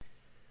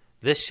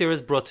This year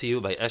is brought to you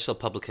by Eshel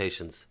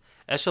Publications.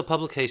 Eshel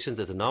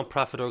Publications is a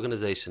non-profit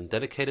organization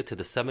dedicated to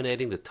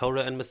disseminating the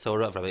Torah and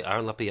Masorah of Rabbi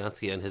Aaron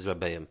Lapiansky and his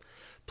Rebbeim.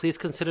 Please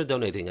consider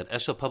donating at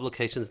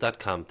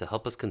eshelpublications.com to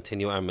help us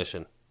continue our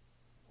mission.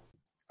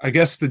 I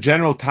guess the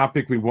general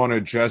topic we want to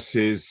address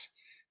is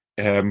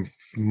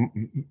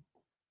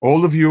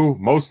all of you,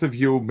 most of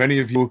you, many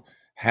of you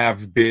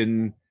have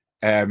been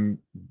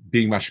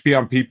being mashpia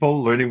on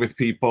people, learning with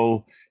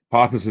people,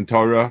 partners in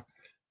Torah,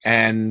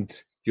 and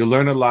you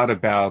learn a lot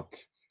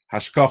about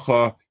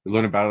hashkacha, you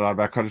learn a lot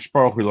about Kadosh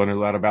Baruch, you learn a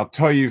lot about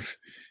Toiv,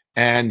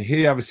 and here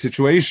you have a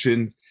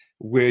situation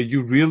where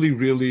you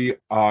really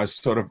are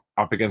sort of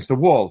up against the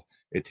wall.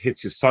 It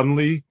hits you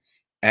suddenly,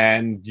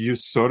 and you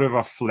sort of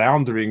are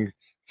floundering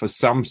for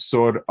some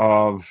sort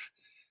of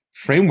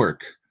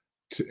framework.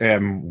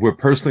 We're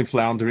personally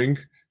floundering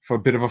for a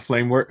bit of a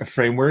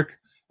framework,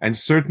 and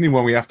certainly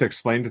when we have to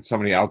explain it to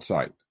somebody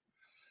outside.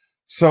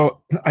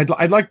 So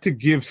I'd like to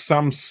give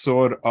some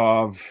sort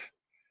of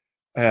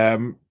a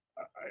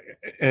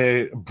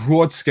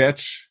broad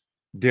sketch.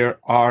 There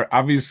are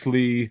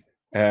obviously,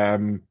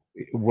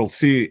 we'll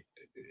see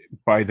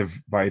by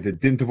the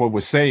dint of what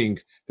we're saying,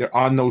 there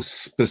are no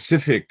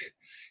specific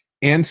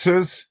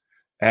answers.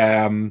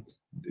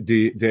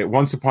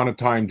 Once upon a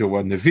time there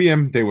were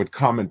Nevi'im. They would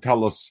come and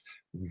tell us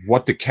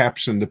what the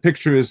caption, the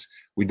picture is.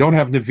 We don't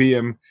have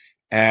Nevi'im,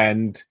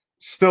 and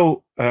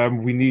still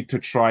we need to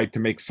try to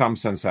make some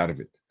sense out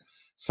of it.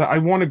 So I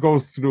want to go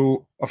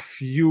through a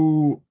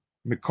few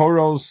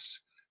Mikoros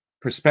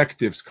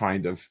perspectives,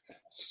 kind of.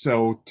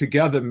 So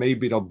together,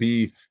 maybe it'll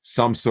be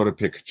some sort of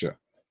picture.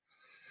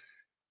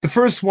 The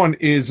first one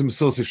is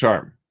Mesilas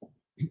Yesharim.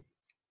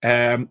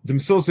 The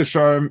Mesilas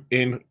Yesharim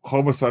in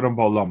Chovos Adam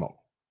Ba'olamo,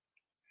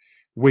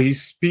 where he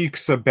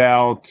speaks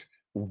about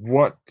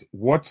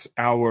what's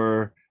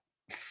our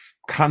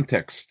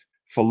context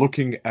for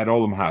looking at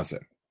Olam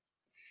Hazeh.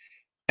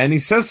 And he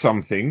says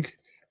something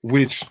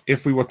which,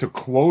 if we were to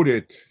quote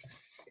it,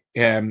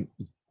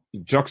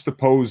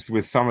 juxtaposed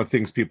with some of the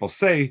things people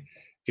say,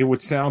 it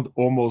would sound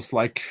almost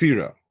like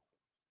kfira.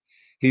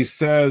 He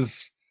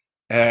says,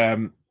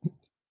 you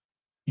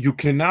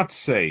cannot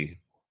say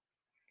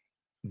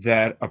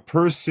that a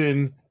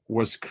person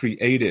was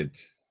created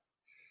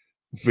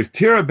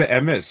v'tira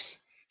be'emes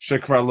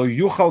shekvar lo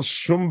yuchal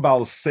shum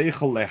bal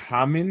seichel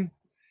lehamin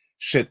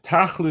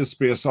shetachlis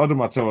b'yas adam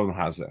atzavam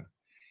hazeh.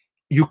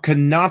 You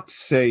cannot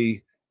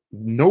say,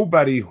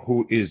 nobody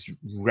who is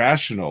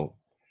rational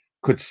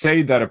could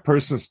say that a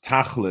person's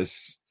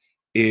tachlis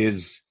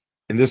is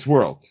in this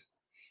world.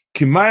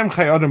 Kimayim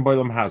chay adam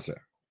b'olam hazeh.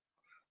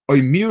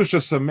 Oy miu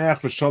shesamech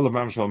v'sholom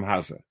am shalom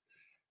hazeh.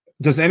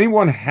 Does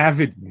anyone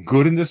have it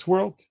good in this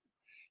world?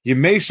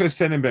 Yemei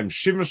shesenim b'em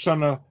shivim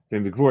shana,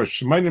 b'em v'gvur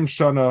shmeinim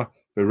shana,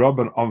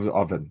 v'rabban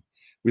oven.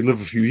 We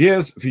live a few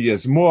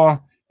years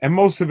more, and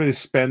most of it is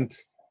spent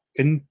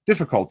in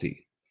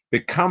difficulty.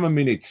 With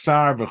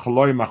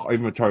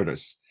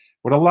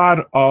a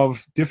lot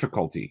of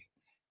difficulty.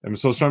 And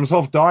so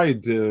himself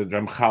died,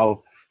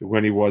 Ramchal,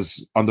 when he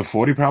was under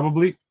 40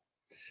 probably.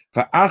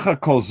 And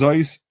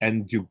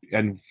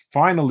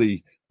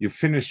finally you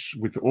finish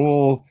with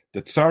all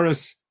the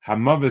tsaris,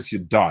 hamavis, you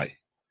die.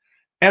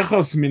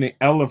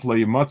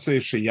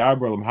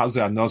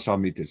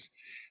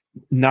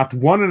 Not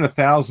 1 in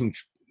 1,000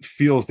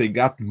 feels they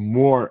got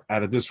more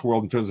out of this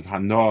world in terms of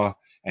hana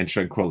and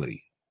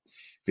tranquility.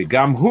 And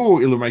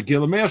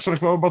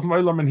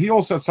he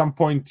also at some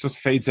point just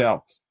fades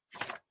out.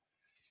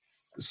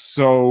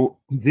 So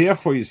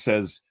therefore he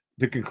says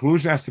the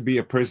conclusion has to be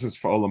a person's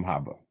for Olam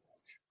Haba.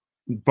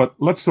 But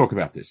let's talk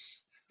about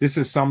this. This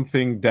is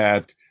something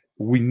that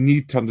we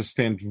need to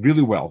understand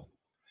really well,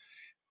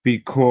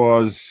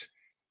 because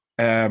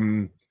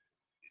there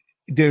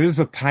is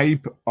a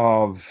type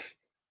of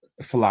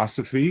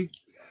philosophy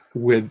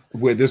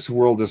where this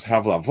world is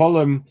havla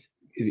volim,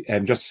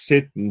 and just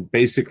sit and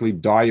basically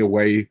die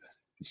away,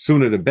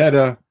 sooner the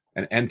better,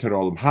 and enter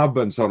Olam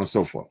Haba, and so on and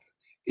so forth.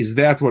 Is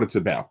that what it's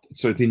about?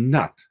 It's certainly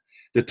not.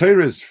 The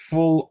Torah is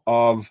full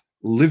of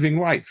living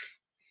life.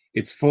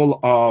 It's full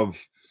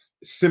of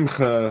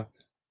simcha.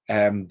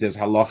 There's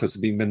halachas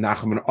being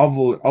menachem and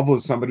avol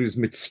is somebody who's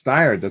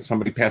mitzvah that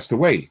somebody passed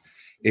away.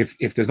 If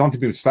there's nothing to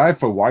be mitzvah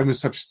for, why was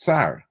such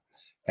tsar?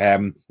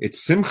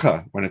 It's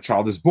simcha when a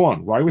child is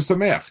born. Why was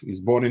sameach?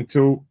 He's born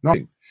into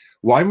nothing.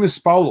 Why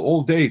mispal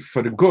all day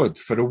for the good,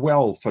 for the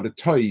well, for the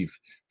toiv,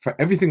 for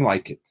everything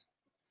like it?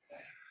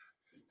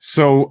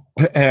 So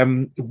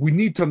we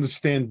need to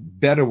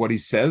understand better what he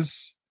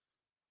says,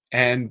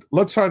 and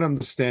let's try to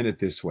understand it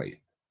this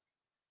way.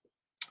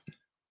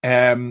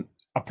 A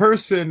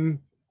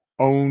person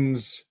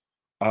owns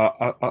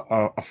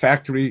a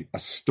factory, a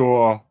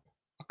store,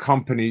 a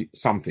company,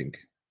 something.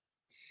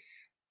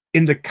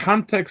 In the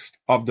context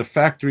of the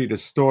factory, the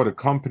store, the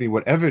company,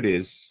 whatever it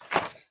is,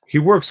 he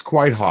works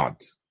quite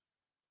hard.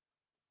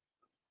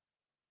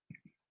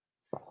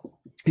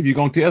 If you're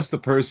going to ask the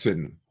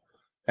person,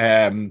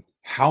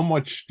 how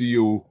much do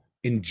you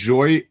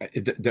enjoy,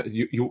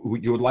 you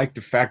would like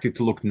the factory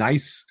to look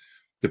nice,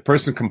 the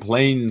person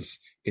complains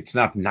it's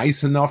not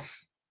nice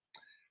enough,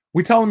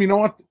 We tell them, you know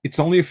what? It's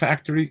only a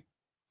factory,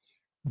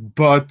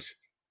 but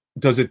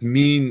does it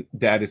mean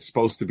that it's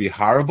supposed to be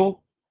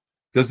horrible?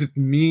 Does it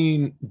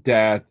mean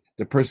that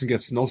the person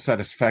gets no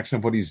satisfaction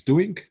of what he's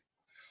doing?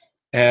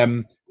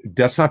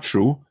 That's not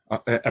true.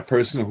 A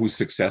person who's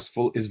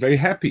successful is very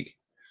happy.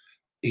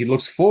 He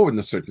looks forward in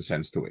a certain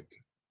sense to it.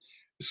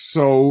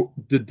 So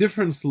the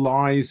difference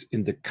lies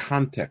in the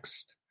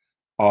context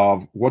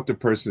of what the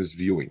person is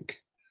viewing.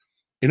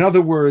 In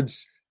other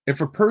words,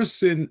 if a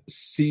person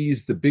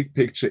sees the big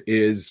picture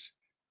is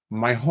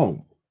my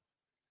home,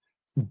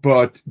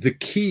 but the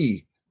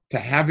key to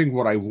having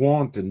what I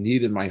want and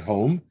need in my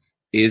home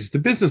is the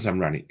business I'm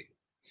running.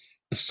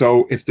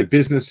 So if the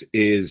business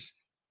is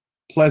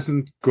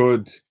pleasant,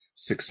 good,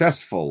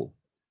 successful,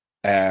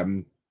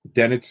 then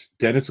it's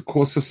a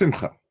cause for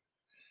simcha.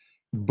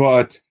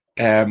 But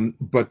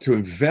to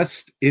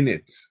invest in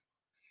it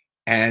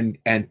and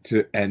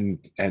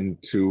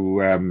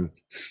to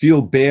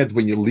feel bad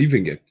when you're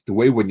leaving it, the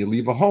way when you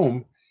leave a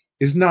home,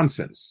 is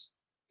nonsense.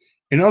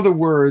 In other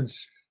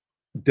words,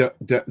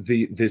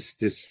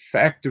 this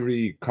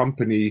factory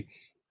company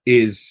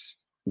is,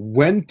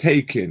 when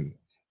taken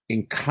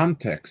in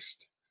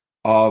context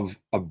of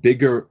a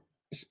bigger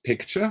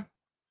picture,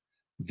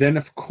 then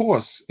of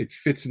course it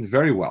fits in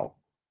very well.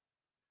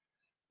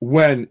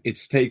 When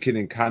it's taken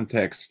in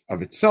context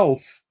of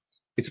itself,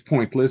 it's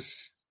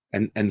pointless,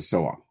 and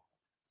so on.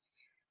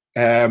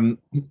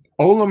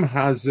 Olam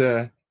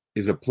Hazeh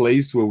is a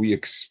place where we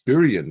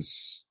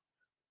experience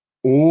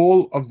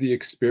all of the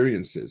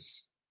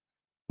experiences,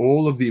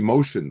 all of the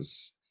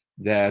emotions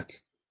that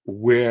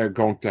we're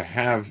going to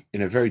have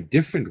in a very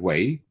different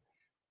way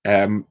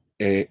in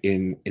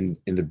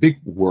the big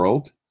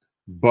world,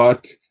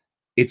 but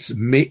it's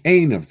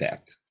me'ain of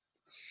that.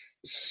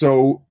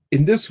 So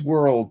in this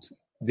world,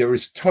 there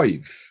is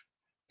toiv,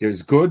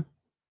 there's good,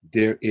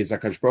 there is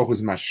HaKadosh Baruch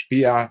Hu's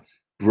mashpia,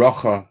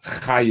 bracha,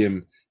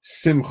 chayim,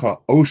 simcha,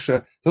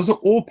 osha. Those are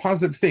all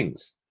positive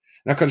things.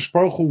 And HaKadosh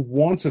Baruch Hu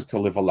wants us to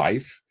live a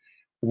life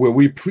where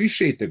we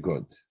appreciate the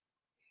good,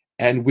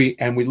 and we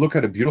look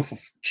at a beautiful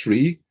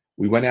tree.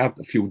 We went out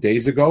a few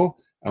days ago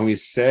and we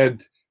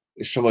said,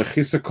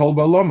 "Shalachisa kol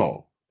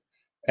balomo,"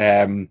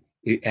 and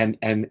we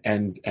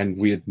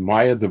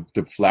admire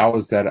the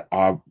flowers that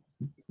are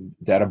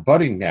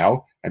budding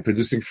now and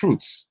producing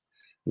fruits.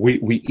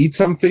 We eat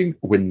something,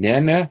 we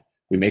nana,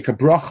 we make a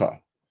bracha.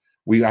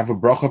 We have a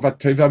bracha of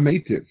atova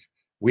meitiv.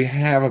 We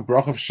have a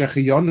bracha of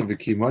shechiyonu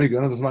v'kimoni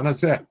g'non zman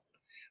hazeh.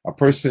 A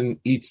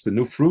person eats the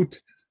new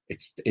fruit.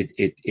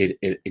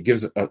 It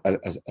gives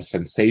a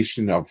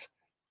sensation of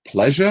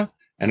pleasure,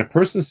 and a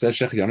person says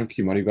shechiyonu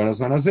v'kimoni g'non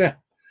zman hazeh.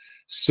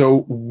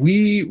 So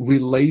we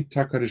relate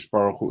to HaKadosh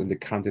Baruch Hu in the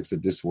context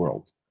of this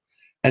world,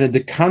 and in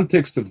the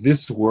context of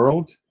this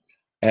world,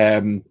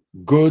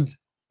 good,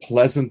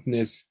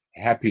 pleasantness,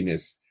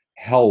 happiness,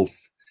 health,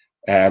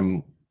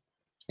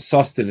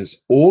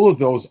 sustenance, all of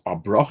those are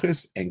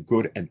brachas and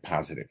good and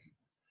positive.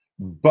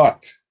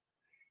 But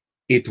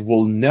it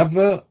will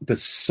never, the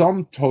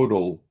sum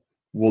total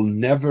will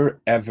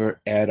never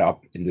ever add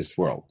up in this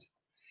world.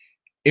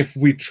 If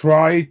we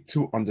try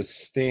to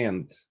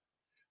understand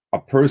a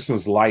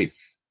person's life,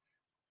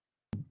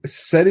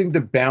 setting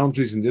the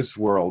boundaries in this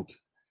world,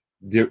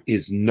 there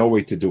is no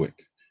way to do it.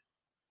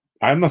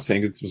 I'm not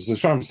saying it, so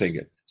Shalom saying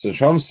it. So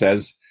Shalom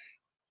says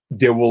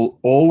there will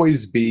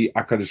always be,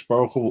 HaKadosh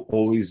Baruch Hu will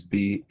always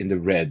be in the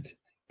red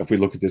if we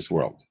look at this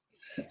world.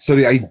 So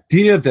the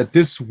idea that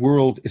this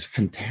world is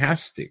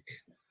fantastic,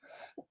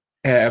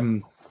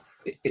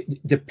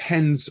 it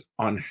depends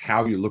on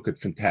how you look at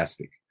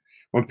fantastic.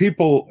 When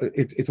people,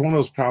 it's one of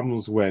those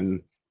problems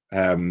when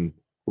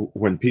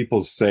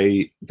people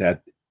say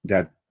that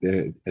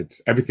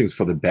it's everything's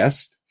for the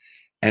best,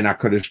 and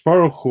HaKadosh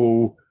Baruch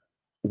Hu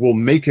will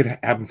make it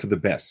happen for the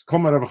best.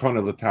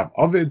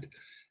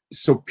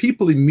 So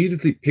people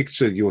immediately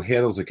picture, you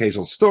hear those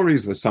occasional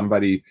stories where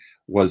somebody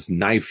was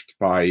knifed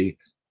by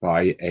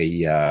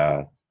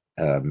a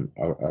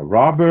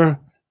robber,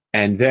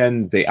 and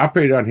then they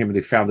operated on him and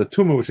they found a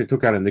tumor which they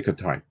took out in a nick of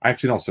time. I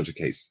actually know such a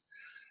case.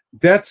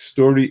 That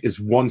story is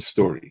one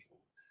story,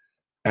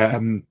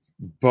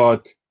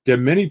 but there are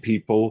many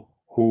people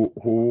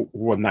who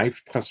were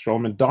knifed,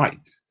 chasrom, and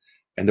died,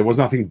 and there was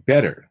nothing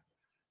better.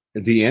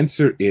 The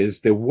answer is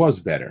there was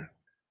better.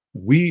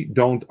 We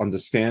don't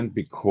understand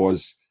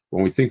because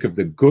when we think of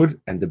the good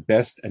and the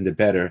best and the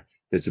better,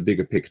 there's a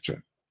bigger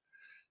picture.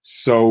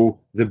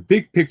 So the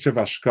big picture of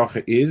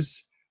Hashkacha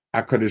is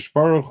HaKadosh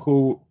Baruch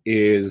Hu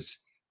is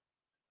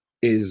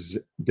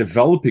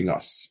developing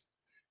us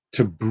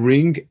to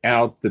bring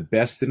out the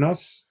best in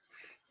us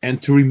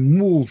and to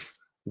remove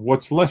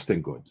what's less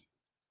than good.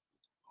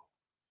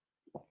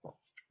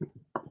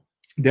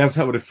 That's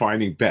how we're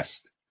defining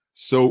best.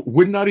 So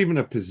we're not even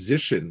in a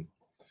position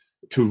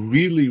to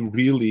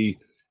really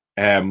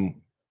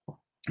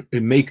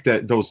make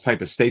those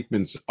type of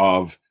statements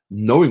of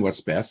knowing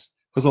what's best,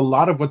 because a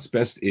lot of what's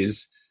best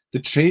is the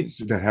change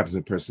that happens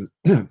in a person.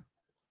 A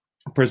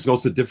person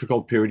goes through a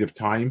difficult period of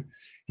time.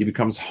 He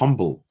becomes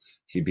humble.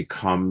 He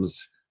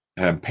becomes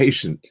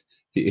patient.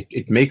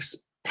 It makes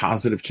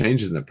positive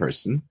changes in a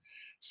person.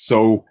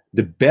 So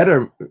the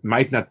better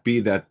might not be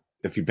that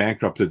if you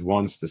bankrupted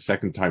once, the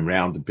second time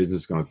round, the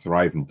business is going to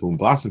thrive and bloom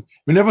blossom.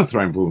 May never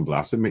thrive and bloom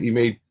blossom. You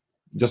may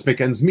just make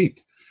ends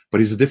meet.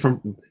 But he's a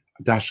different.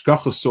 The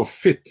hashgacha is so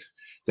fit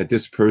that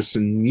this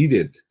person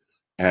needed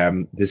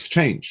this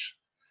change.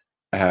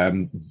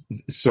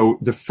 So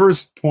the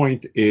first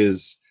point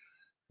is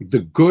the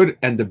good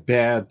and the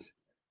bad.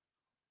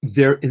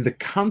 They're in the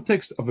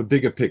context of a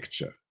bigger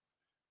picture.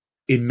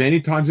 In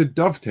many times it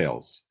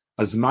dovetails.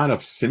 A zman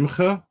of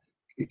simcha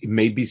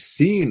may be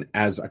seen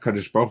as a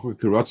Kadosh Baruch Hu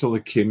kirotza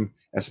lekim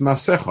es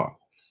masecha.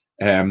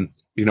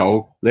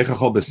 Lechachol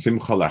besimcha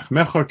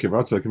lachmecha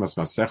kirotza lekim es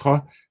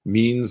masecha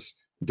means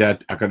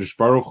that Hakadosh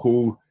Baruch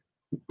Hu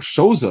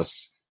shows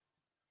us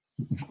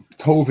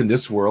tov in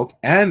this world,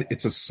 and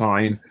it's a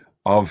sign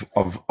of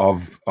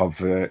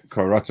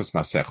karatzas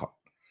masecha.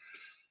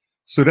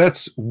 So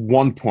that's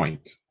one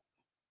point.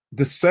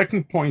 The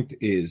second point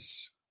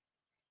is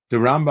the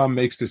Rambam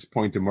makes this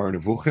point in Moreh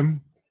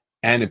Nevuchim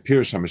and in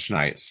Pirush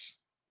HaMishnayos.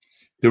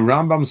 The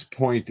Rambam's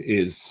point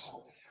is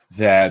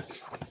that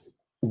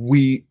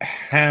we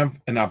have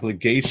an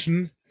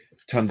obligation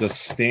to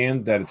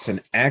understand that it's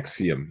an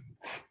axiom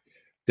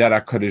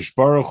that HaKadosh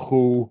Baruch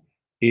Hu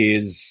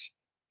is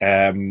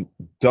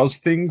does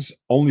things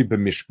only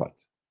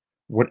b'mishpat.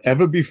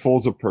 Whatever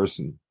befalls a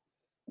person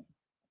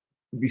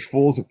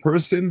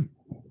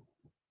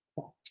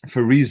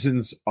for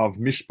reasons of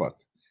mishpat.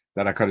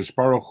 That HaKadosh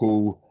Baruch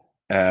Hu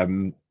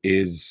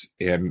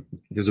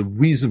there's a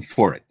reason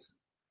for it.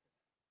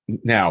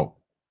 Now,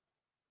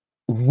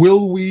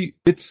 will we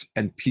bits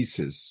and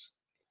pieces?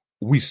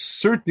 We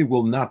certainly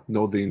will not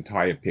know the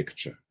entire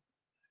picture.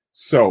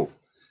 So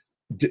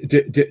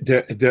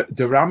the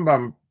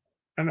Rambam,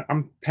 and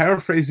I'm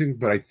paraphrasing,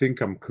 but I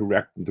think I'm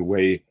correct in the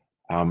way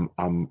I'm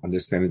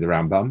understanding the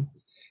Rambam.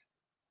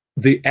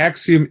 The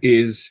axiom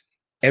is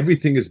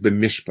everything is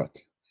b'mishpat.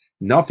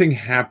 Nothing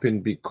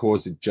happened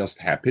because it just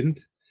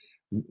happened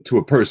to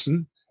a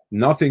person.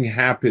 Nothing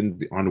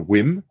happened on a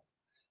whim.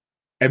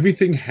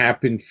 Everything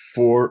happened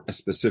for a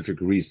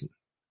specific reason.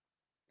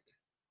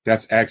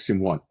 That's axiom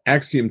one.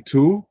 Axiom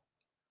two,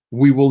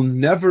 we will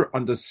never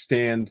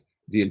understand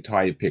the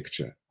entire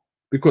picture.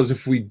 Because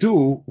if we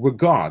do, we're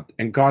God,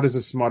 and God is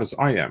as smart as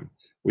I am,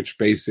 which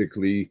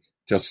basically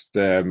just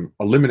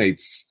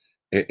eliminates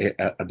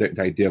the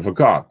idea of a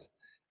God.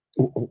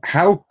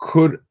 How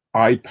could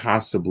I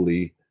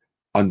possibly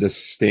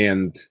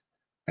understand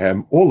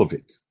all of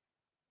it?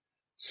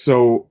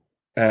 So,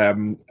 but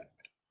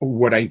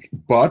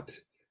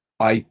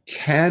I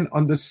can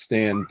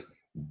understand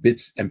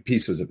bits and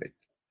pieces of it.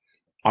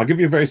 I'll give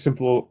you a very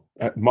simple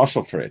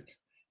mashal for it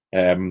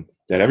that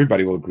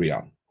everybody will agree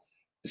on.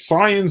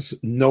 Science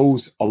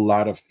knows a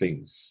lot of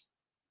things,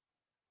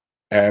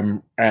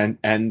 and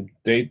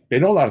they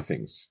know a lot of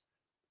things.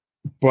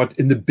 But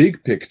in the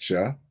big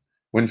picture,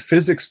 when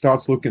physics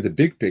starts looking at the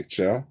big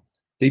picture,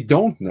 they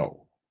don't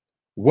know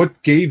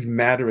what gave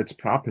matter its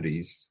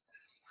properties.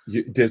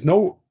 There's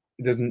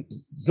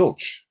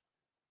zilch.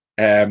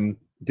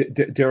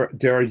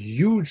 There are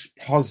huge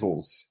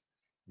puzzles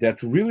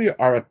that really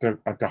are at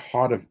the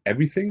heart of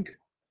everything,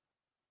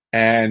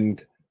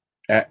 and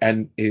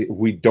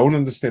we don't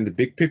understand the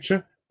big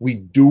picture. We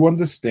do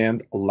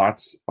understand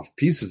lots of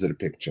pieces of the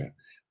picture.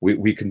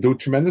 We can do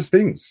tremendous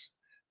things,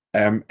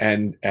 and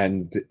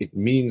it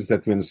means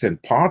that we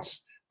understand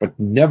parts, but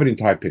never the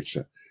entire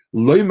picture.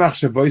 Loi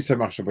machshavos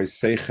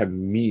seicha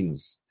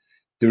means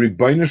the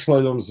Ribbono Shel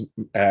Olam's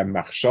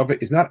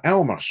machshava is not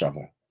our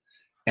machshava,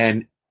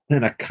 and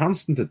a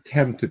constant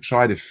attempt to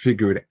try to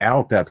figure it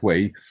out that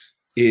way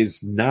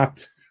is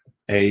not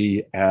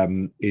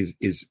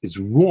is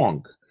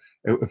wrong.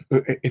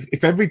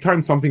 If every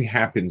time something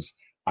happens,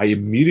 I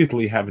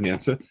immediately have an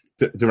answer,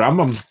 the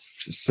Rambam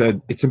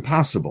said it's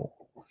impossible.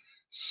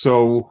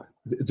 So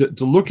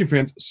the looking for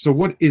answer, so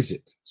what is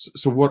it?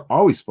 So what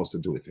are we supposed to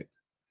do with it?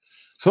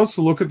 So let's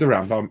look at the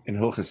Rambam in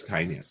Hilchos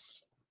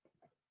Tainis.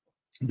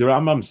 The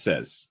Rambam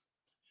says,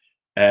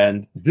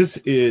 and this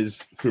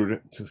is through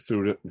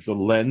the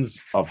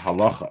lens of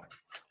halacha.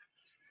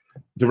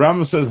 The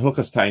Rambam says in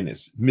Hilchos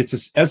Tainis,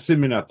 mitzvahs esei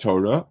min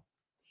Torah.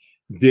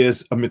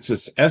 There's a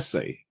mitzvahs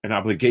essay, an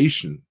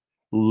obligation,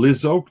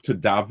 lizok to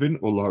davin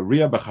or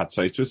laharia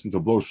b'chatzaitus and to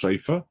blow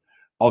shofar,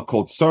 al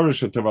kol tzara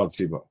shetav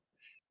tziba.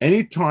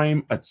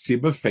 Anytime a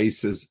tziba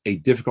faces a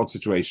difficult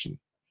situation,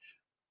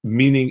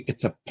 meaning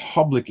it's a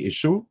public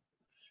issue,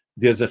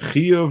 there's a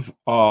chiyuv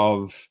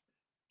of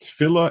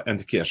tefillah and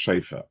tekiyah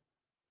shofar.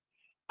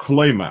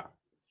 Kloima,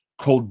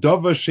 kol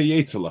davar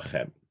sheyetze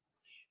lachem.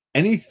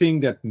 Anything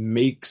that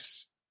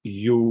makes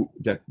you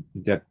that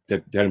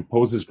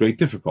imposes great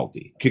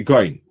difficulty.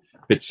 Kigoin,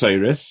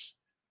 bitziris,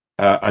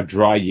 a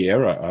dry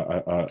year,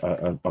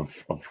 a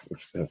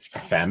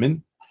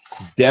famine.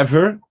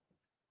 Dever,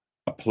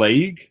 a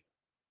plague,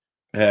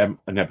 an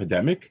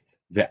epidemic.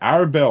 The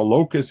arbe or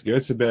locust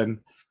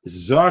gertzeben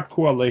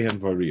zaku alehem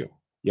variu.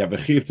 You have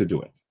a chiv to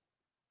do it.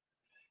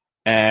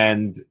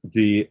 And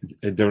the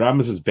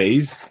Rambam says,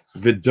 "Beis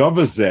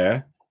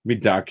v'davazeh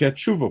midarke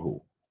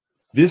tshuvahu."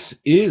 This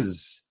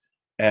is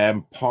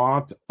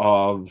part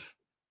of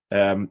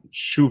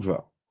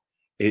tshuva.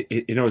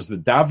 As the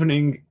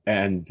davening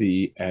and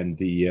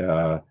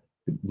the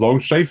long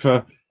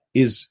shofar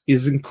is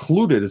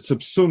included. It's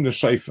subsumed the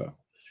shofar.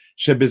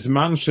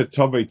 Shebizman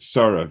shetovei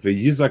tzara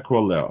v'yizak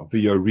oleh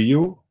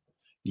v'yoriu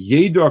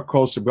yedu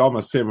akol shebal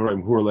maseh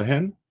maraim hur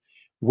lehen.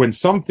 When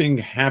something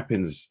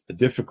happens, a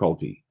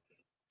difficulty,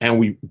 and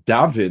we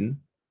daven,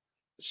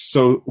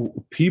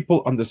 so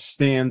people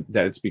understand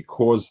that it's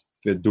because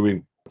they're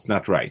doing what's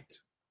not right.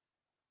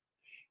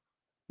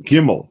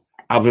 Gimel.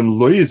 If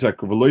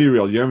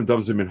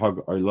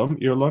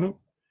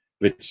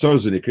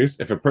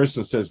a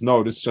person says,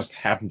 no, this just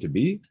happened to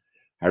be,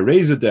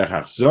 it's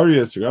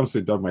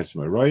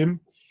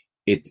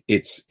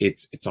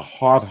a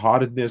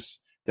hard-heartedness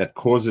that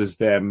causes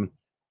them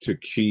to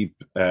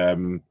keep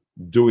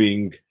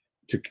doing,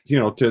 to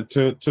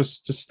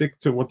stick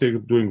to what they're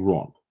doing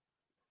wrong.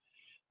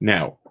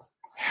 Now,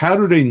 how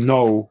do they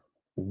know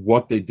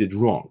what they did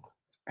wrong?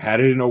 How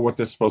do they know what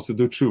they're supposed to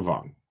do tshuva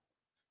on?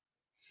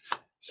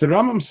 So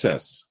Rambam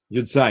says,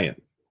 Yud Zayin,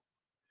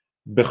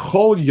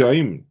 Bechol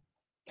Yoim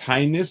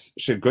Tainis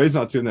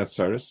Shegoiza Atzil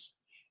Netzaris.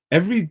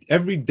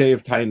 Every day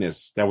of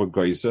Tainis that we're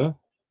Goiza.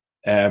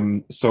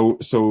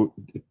 So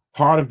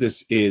part of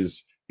this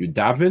is you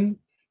daven.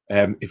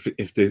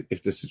 If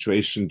the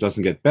situation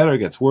doesn't get better, it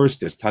gets worse.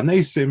 There's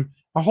Tanesim,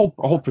 a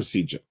whole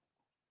procedure.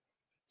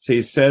 So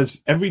he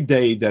says every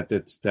day that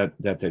the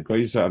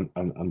Goiza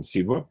on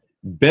Sibur,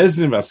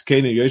 Bezdin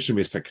Vaskena Yoshim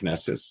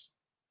Knesses.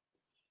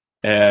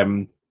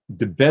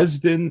 The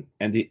Bezdin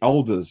and the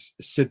elders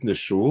sit in the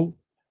shul,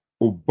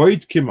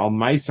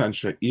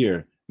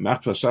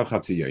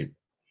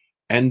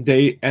 and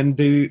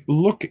they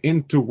look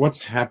into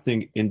what's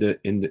happening in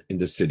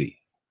the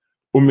city.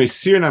 They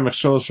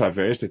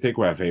take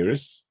away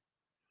averis.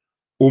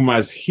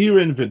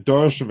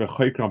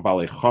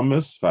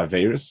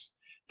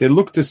 They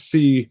look to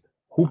see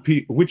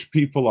which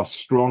people are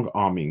strong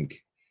arming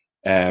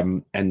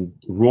and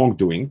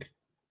wrongdoing.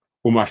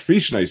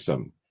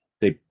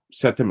 They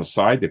set them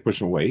aside, they push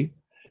them away.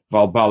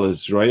 And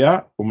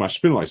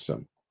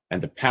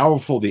the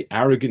powerful, the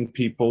arrogant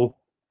people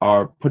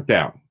are put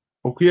down.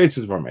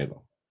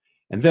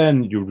 And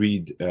then you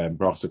read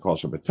Brachas Kol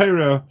Shabbat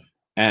Torah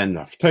and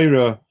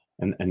Haftarah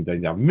and then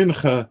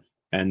Mincha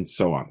and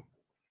so on.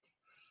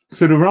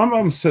 So the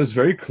Rambam says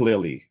very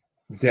clearly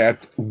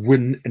that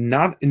we're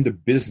not in the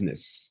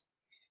business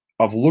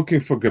of looking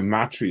for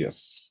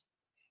gematrias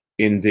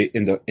in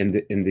the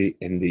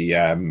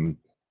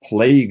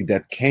plague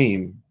that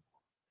came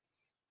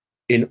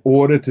in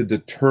order to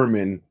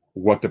determine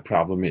what the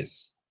problem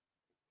is.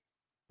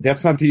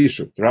 That's not the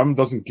issue. The Rambam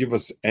doesn't give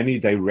us any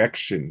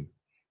direction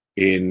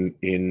in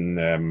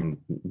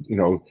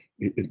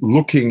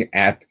looking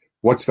at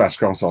what's the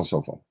Ashkan, so on and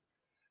so forth.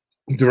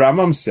 The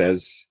Rambam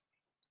says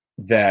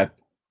that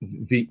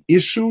the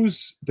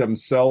issues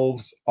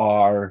themselves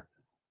are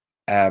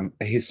a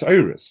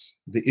hisayrus.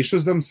 The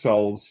issues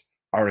themselves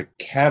are a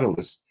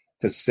catalyst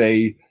to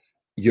say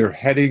you're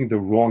heading the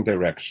wrong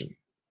direction.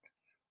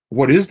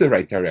 What is the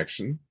right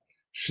direction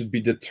should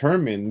be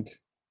determined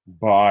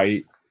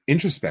by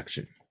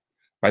introspection,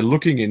 by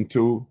looking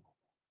into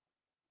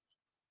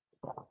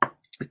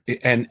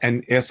and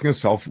asking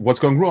yourself what's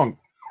going wrong.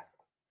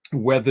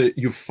 Whether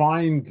you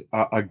find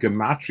a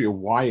gematria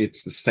why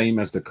it's the same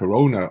as the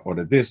corona or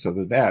the this or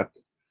the that,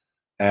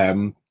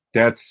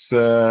 that's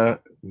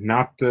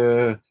not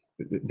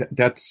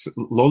that's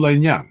lola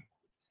inyan.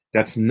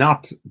 That's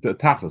not the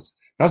tachlis.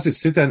 That's to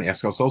sit there and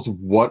ask ourselves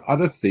what are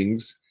the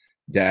things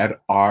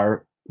that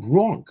are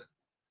wrong.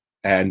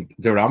 And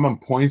the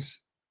Rambam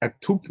points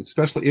at two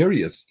special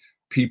areas: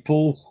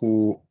 people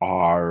who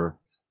are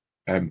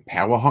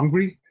power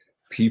hungry,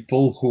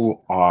 people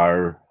who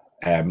are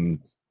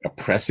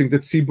oppressing the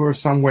tzibur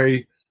some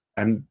way,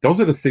 and those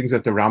are the things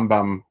that the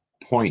Rambam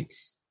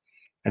points.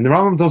 And the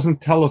Rambam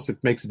doesn't tell us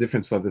it makes a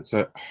difference whether it's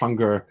a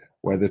hunger,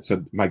 whether it's a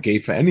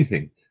magay for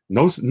anything.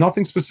 No,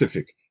 nothing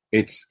specific.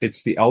 It's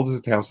the elders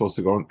of the town supposed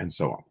to go and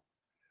so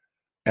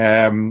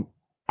on.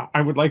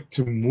 I would like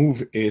to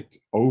move it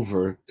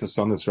over to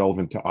something that's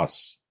relevant to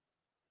us.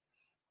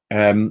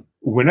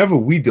 Whenever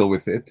we deal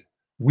with it,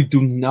 we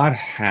do not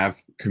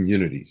have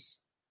communities.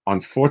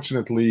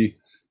 Unfortunately,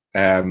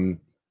 the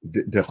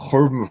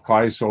churban of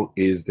Klal Yisrael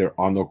is there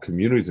are no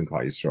communities in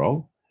Klal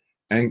Yisrael,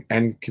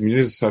 and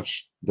communities as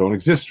such don't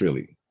exist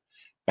really.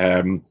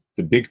 The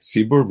big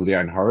tzibur, B'li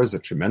Ayin Hara, is a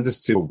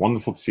tremendous tzibur,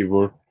 wonderful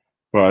tzibur,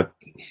 but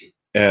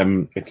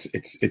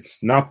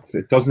it's not.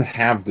 It doesn't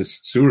have this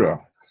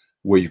tzura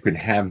where you can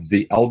have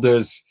the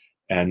elders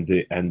and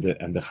the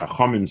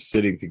chachamim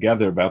sitting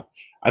together about.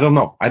 I don't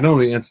know. I don't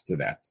know the answer to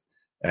that.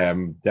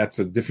 That's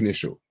a different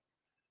issue.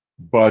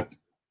 But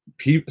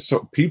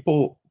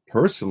people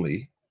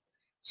personally,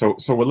 so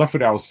we're left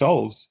with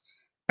ourselves.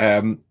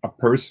 A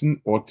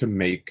person ought to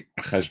make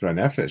a cheshbon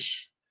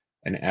nefesh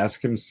and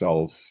ask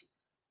himself,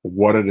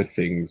 what are the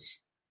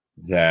things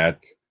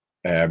that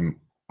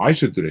I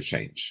should do to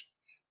change?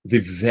 The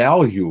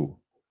value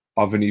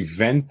of an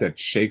event that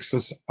shakes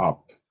us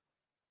up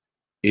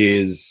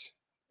is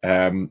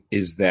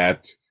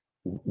that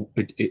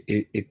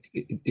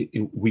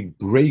we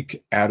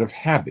break out of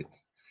habit.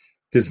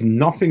 There's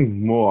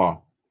nothing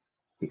more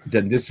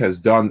than this has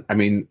done. I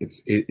mean,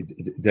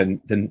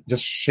 than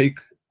just shake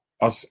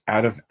us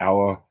out of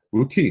our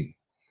routine.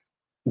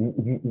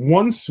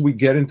 Once we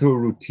get into a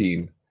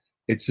routine,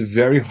 it's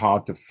very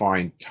hard to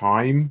find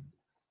time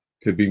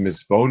to be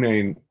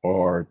misboning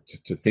or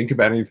to think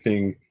about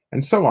anything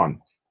and so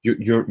on. You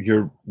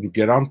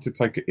get on to, it's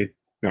like it.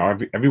 You know,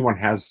 everyone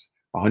has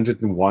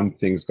 101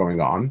 things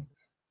going on,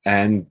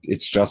 and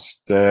it's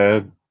just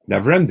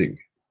never ending.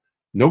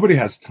 Nobody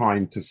has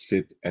time to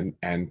sit and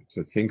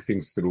to think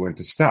things through and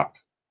to stop.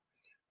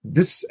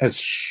 This has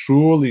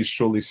surely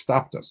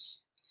stopped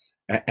us.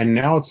 And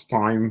now it's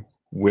time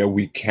where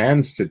we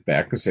can sit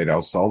back and say to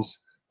ourselves,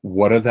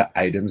 what are the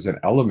items and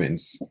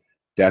elements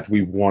that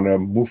we want to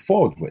move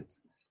forward with?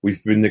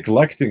 We've been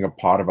neglecting a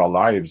part of our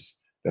lives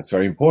that's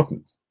very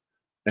important.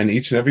 And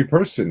each and every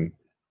person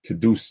to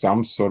do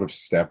some sort of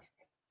step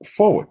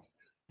forward.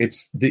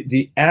 It's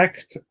the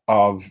act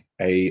of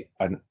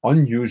an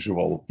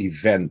unusual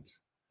event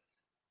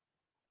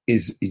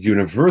is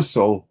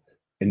universal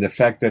in the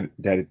fact that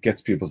it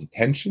gets people's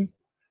attention,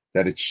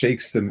 that it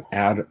shakes them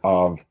out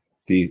of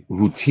the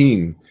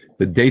routine,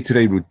 the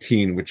day-to-day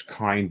routine, which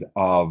kind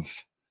of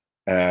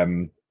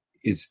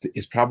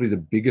is probably the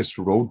biggest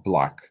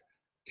roadblock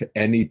to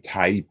any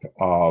type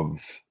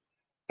of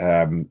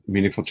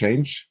meaningful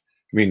change.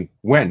 I mean,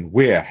 when,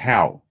 where,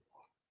 how?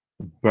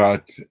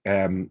 But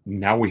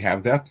now we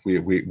have that.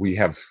 We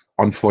have,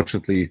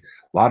 unfortunately,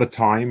 a lot of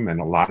time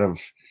and a lot of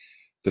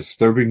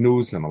disturbing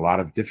news and a lot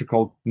of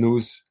difficult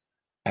news.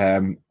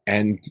 And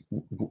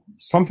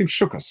something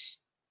shook us.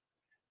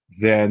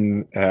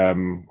 Then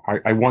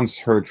I once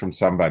heard from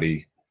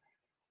somebody,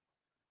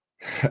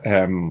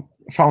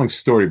 following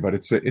story, but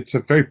it's a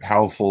very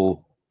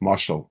powerful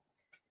mashal.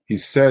 He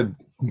said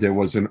there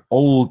was a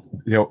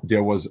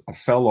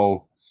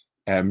fellow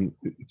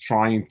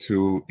trying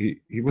to.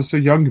 He was a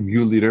young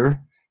mule leader.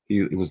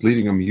 He was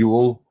leading a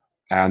mule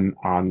and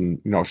on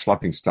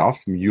schlepping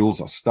stuff.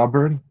 Mules are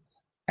stubborn,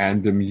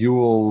 and the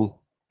mule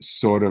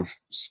sort of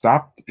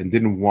stopped and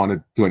didn't want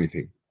to do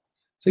anything.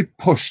 So he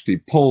pushed, he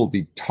pulled,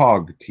 he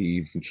tugged, he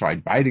even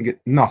tried biting it.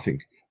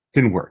 Nothing.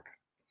 Didn't work.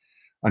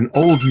 An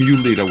old mule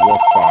leader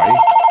walked by,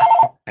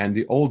 and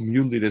the old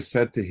mule leader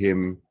said to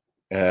him,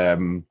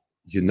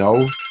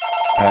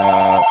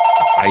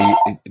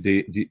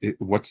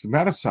 what's the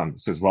matter, son? He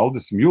says, well,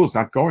 this mule's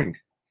not going.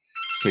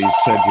 So he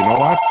said, you know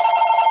what?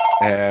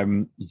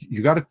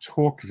 You got to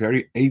talk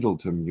very idle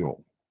to a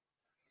mule.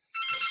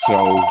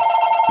 So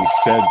he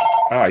said,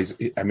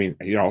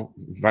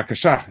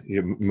 vakasha,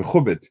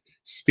 mechubit,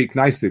 speak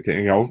nicely to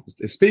him,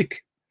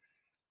 speak.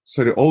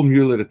 So the old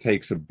mule leader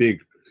takes a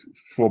big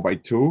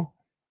 4x2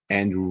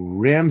 and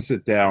rams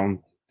it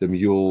down the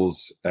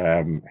mule's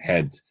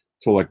head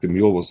till like the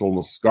mule was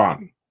almost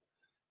gone.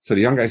 So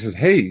the young guy says,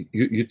 hey,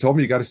 you told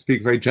me you got to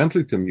speak very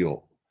gently to a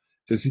mule.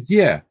 He says,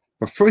 yeah,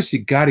 but first you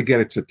got to get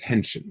its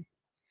attention.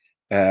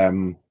 We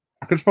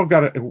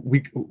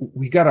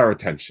got our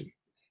attention.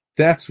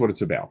 That's what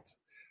it's about.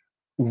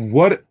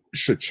 What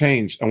should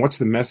change, and what's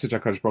the message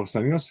HaKadosh Baruch is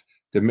sending us?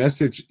 The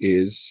message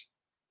is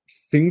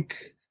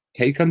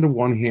take on the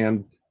one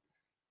hand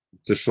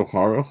the Shulchan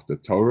Aruch, the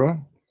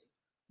Torah,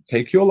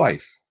 take your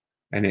life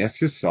and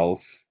ask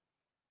yourself,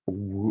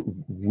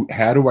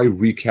 how do I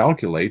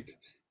recalculate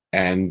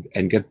and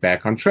get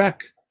back on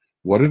track?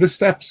 What are the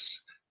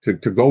steps to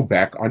go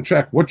back on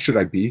track? What should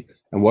I be?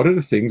 And what are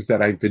the things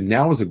that I've been,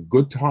 now is a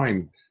good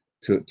time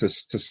to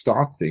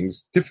start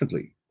things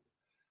differently?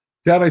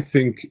 That, I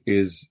think,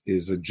 is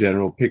a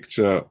general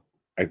picture.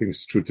 I think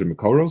it's true to the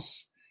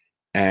Mekoros.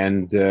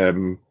 And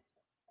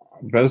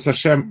Be'ez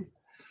Hashem,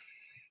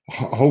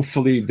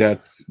 hopefully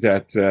that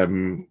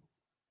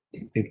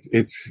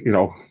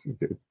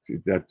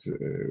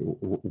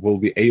we'll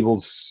be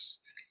able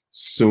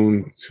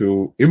soon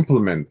to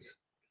implement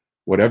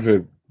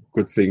whatever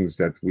good things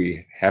that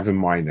we have in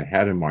mind and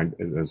had in mind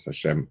as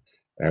Hashem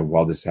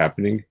while this is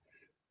happening,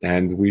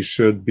 and we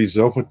should be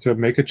zocher to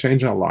make a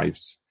change in our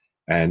lives.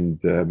 And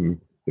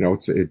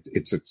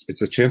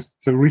it's a chance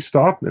to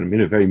restart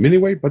in a very mini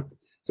way, but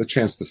it's a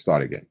chance to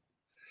start again.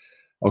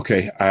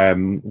 Okay,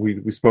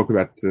 we spoke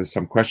about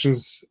some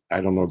questions. I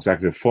don't know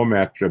exactly the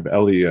format. Reb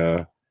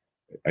Eli,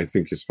 I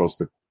think you're supposed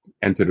to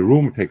enter the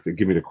room,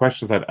 give me the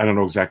questions. I don't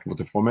know exactly what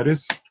the format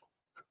is.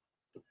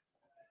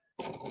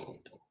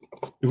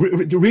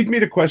 Read me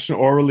the question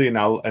orally, and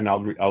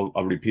I'll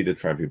repeat it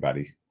for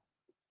everybody.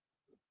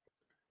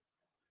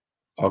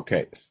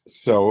 Okay,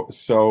 so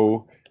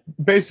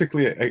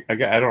basically, I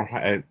don't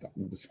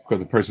because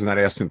the person's not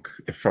asking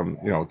from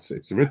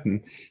it's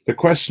written. The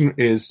question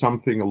is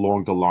something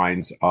along the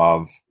lines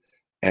of,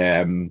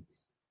 the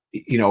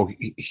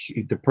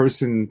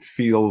person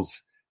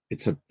feels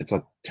it's a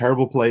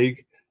terrible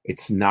plague.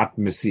 It's not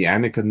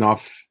messianic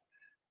enough,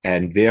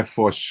 and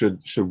therefore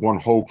should one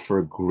hope for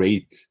a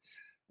great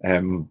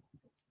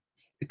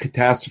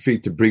catastrophe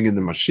to bring in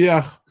the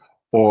Mashiach,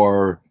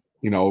 or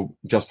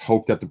just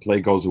hope that the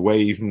plague goes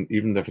away, even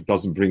if it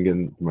doesn't bring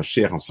in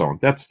Mashiach and so on.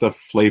 That's the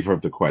flavor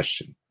of the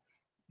question.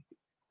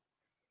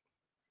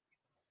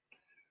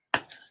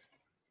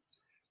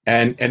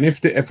 And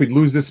if we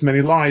lose this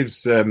many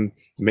lives,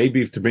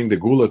 maybe to bring the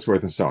Gula it's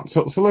worth and so on.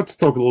 So let's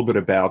talk a little bit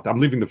about. I'm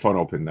leaving the phone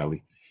open,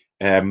 Nelly.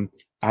 Let's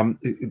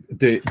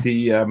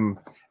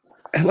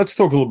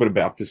talk a little bit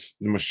about the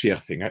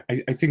Mashiach thing. I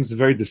think it's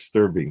very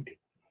disturbing.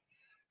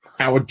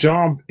 Our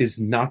job is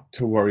not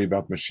to worry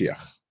about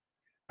Mashiach.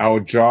 Our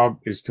job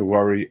is to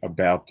worry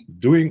about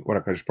doing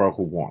what HaKadosh Baruch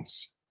Hu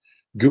wants.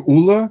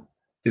 Geula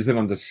is an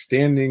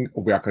understanding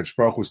of where HaKadosh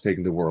Baruch Hu is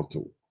taking the world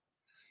to.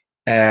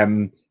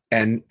 And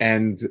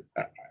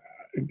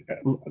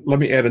let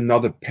me add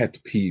another pet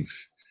peeve,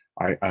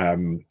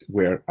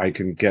 where I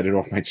can get it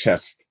off my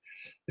chest.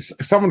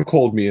 Someone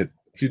called me a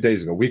few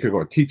days ago, a week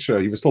ago, a teacher.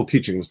 He was still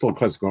teaching. There was still a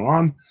class going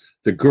on.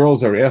 The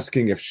girls are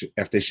asking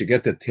if they should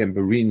get their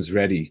tambourines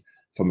ready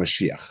for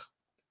Mashiach.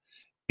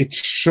 It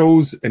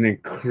shows an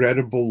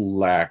incredible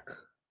lack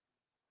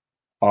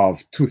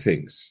of two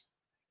things: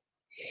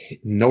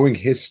 knowing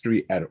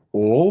history at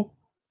all,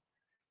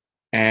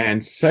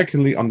 and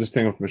secondly,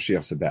 understanding what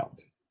Mashiach's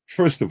about.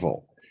 First of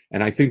all,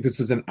 and I think this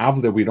is an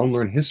avla that we don't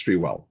learn history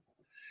well.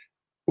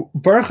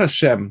 Baruch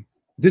Hashem,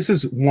 this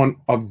is one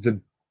of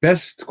the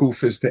best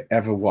kufis there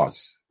ever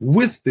was.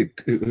 With the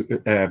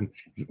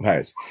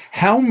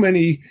how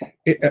many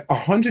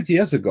 100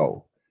 years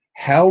ago?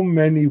 How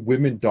many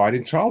women died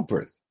in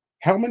childbirth?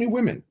 How many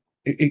women?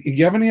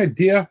 You have any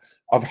idea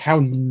of how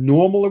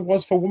normal it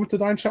was for a woman to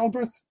die in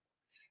childbirth?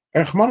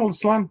 I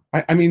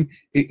mean,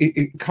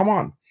 come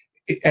on.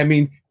 I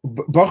mean,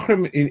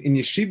 Bachram in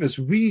yeshivas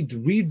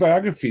read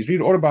biographies,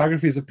 read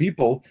autobiographies of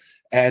people,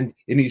 and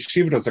in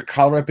yeshiva there was a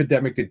cholera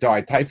epidemic, they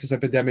died, typhus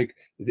epidemic,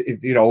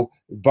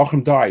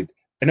 Bachram died.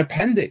 An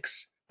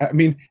appendix. I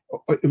mean,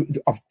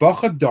 of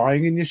Bachar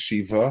dying in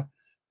yeshiva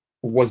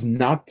was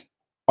not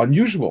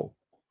unusual.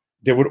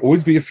 There would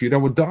always be a few that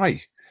would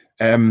die.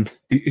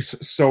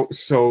 So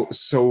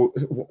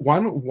why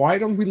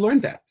don't we learn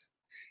that?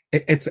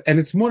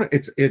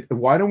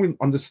 Why don't we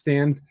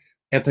understand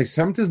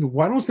anti-Semitism?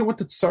 Why don't we understand what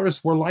the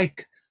Tsars were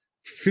like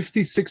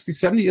 50, 60,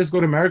 70 years ago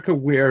in America,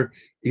 where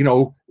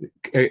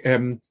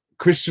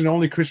Christian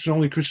only, Jews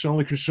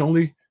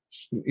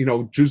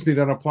need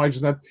not apply,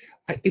 Jews not.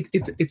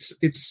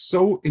 It's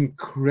so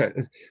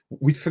incredible.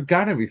 We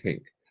forgot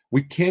everything.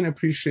 We can't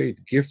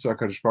appreciate gifts of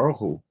HaKadosh Baruch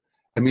Hu.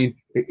 I mean,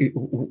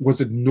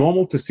 was it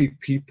normal to see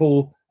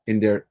people in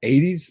their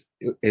 80s,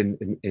 in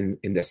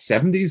their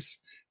 70s,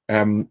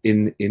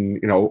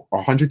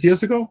 100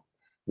 years ago?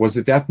 Was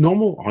it that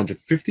normal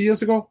 150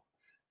 years ago?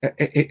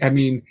 I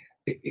mean,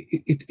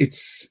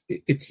 it's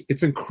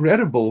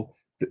incredible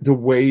the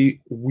way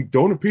we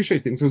don't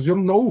appreciate things because we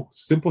don't know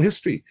simple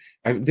history.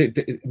 I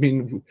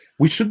mean,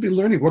 we should be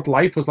learning what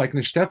life was like in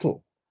a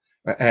shtetl,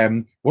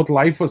 what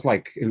life was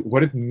like,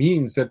 what it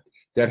means that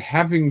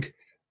having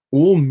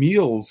all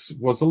meals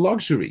was a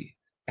luxury,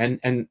 and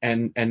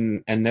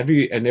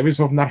every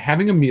so often not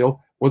having a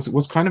meal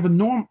was kind of a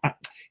norm.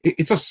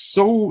 It's just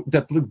so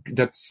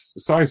that's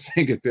sorry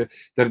saying it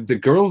that the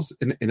girls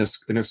in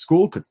a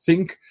school could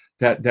think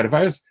that if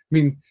I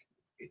mean,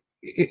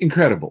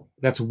 incredible.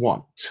 That's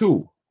one.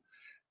 Two,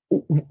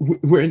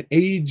 we're an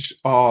age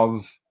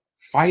of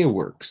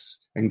fireworks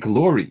and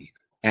glory,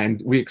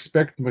 and we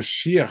expect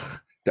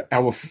Mashiach.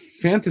 Our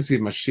fantasy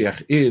of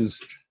Mashiach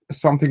is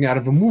something out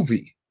of a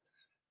movie.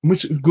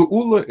 Which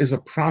Geula is a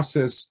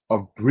process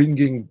of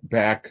bringing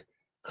back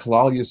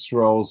Klal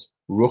Yisrael's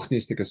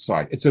ruchnistic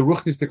side. It's a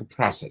ruchnistic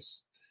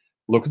process.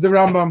 Look at the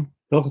Rambam,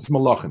 Hilchos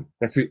Malachim.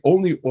 That's the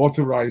only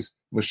authorized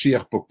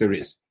Mashiach book there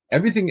is.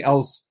 Everything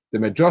else, the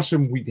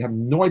Medrashim, we have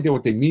no idea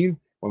what they mean.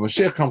 When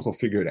Mashiach comes, we'll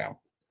figure it out.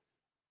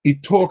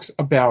 It talks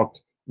about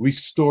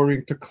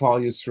restoring to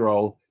Klal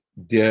Yisrael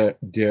their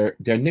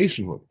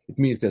nationhood. It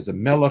means there's a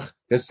Melech,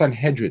 there's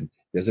Sanhedrin,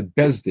 there's a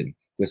Bezdin,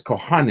 there's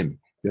Kohanim,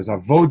 there's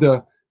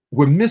Avoda.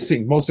 We're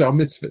missing most of our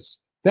mitzvahs.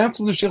 That's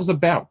what the Shir is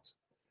about.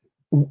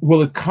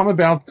 Will it come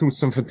about through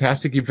some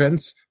fantastic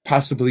events?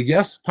 Possibly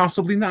yes,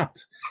 possibly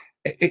not.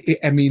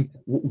 I mean,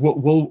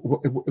 will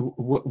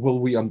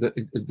we?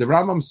 The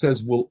Rambam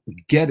says we'll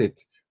get it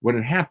when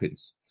it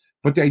happens.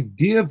 But the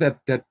idea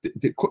that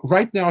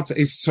right now it's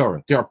a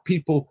sorrow. There are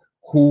people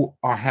who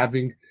are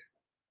having,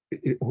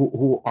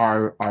 who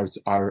are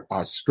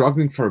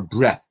struggling for a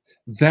breath.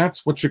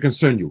 That's what should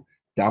concern you.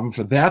 Daven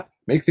for that,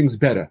 make things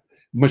better.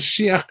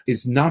 Mashiach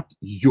is not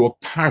your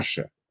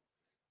parsha.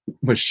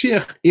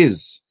 Mashiach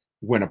is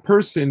when a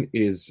person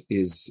is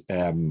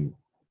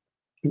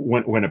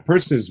when a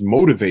person is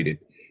motivated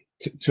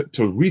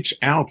to reach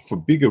out for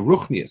bigger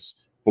ruchnias,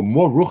 for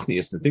more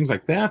ruchnias and things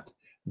like that.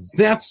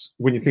 That's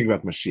when you think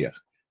about Mashiach.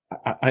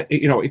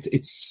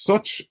 It's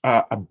such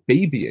a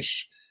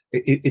babyish.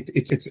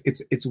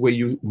 It's where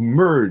you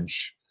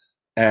merge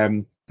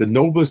the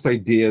noblest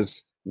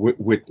ideas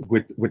with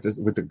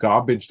the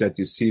garbage that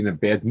you see in a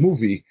bad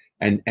movie,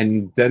 and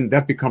then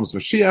that becomes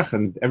Mashiach,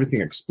 and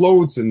everything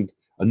explodes, and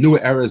a new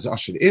era is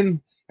ushered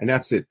in, and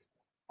that's it.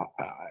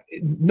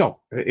 No,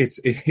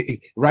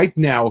 right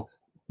now,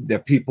 there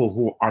are people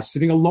who are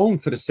sitting alone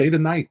for the Seder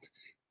night.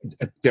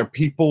 There are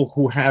people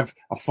who have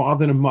a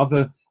father and a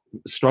mother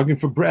struggling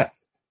for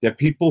breath. There are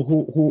people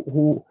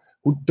who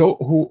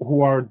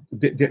are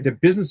their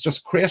business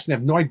just crashed and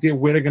have no idea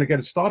where they're going to get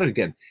it started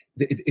again.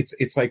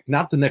 It's like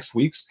not the next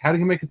week's. How do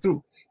you make it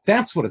through?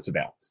 That's what it's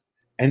about.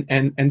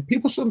 And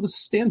people should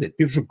understand it.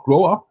 People should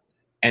grow up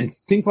and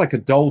think like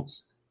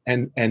adults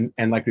and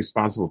like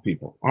responsible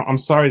people. I'm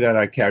sorry that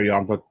I carry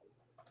on, but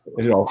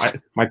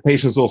my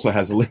patience also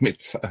has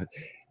limits.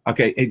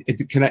 Okay,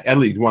 can I,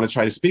 Ellie? Do you want to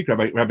try to speak?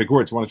 Rabbi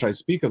Goretz, do you want to try to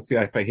speak? Let's see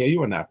if I hear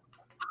you or not.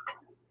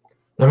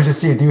 Let me just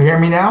see. Do you hear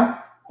me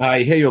now?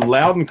 I hear you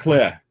loud and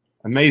clear.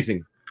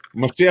 Amazing.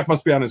 Mashiach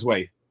must be on his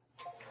way.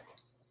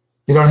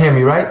 You don't hear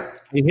me, right?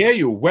 I hear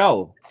you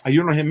well.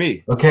 You don't hear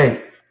me.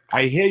 Okay.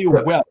 I hear you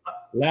well,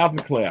 loud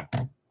and clear.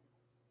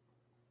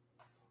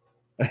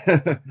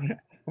 Okay.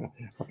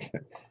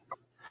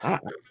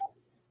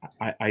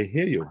 I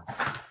hear you.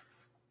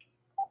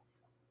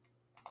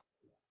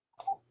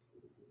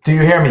 Do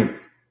you hear me?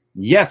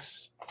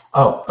 Yes.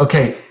 Oh,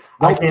 okay.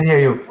 I can't hear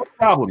you. No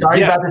problem.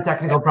 Sorry about the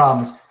technical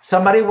problems.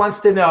 Somebody wants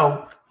to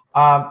know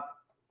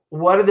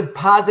what are the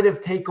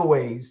positive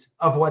takeaways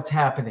of what's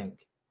happening?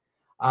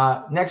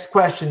 Next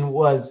question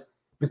was,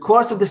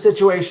 because of the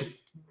situation.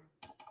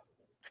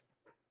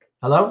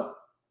 Hello?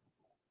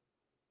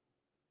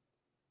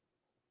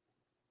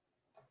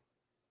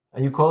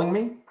 Are you calling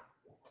me?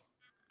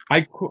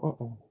 Do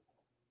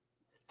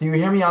you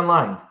hear me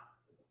online?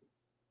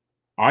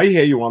 I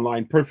hear you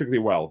online perfectly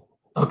well.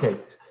 Okay,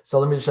 so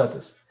let me shut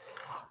this.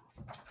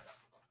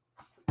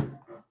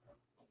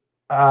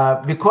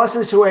 Because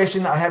of the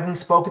situation, I haven't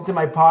spoken to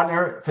my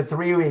partner for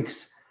 3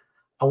 weeks.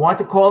 I want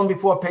to call him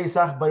before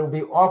Pesach, but it would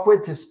be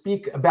awkward to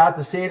speak about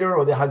the Seder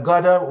or the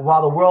Haggadah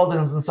while the world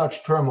is in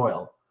such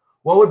turmoil.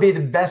 What would be the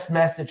best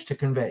message to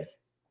convey?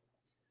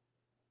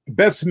 The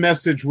best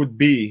message would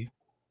be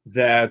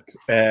that,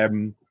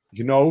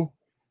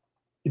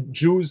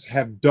 Jews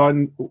have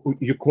done,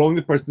 you're calling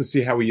the person to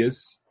see how he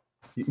is.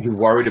 You're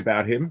worried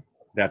about him.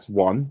 That's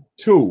one.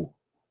 Two,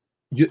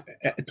 you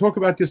talk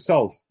about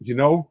yourself,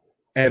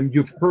 and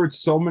you've heard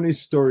so many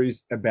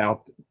stories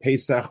about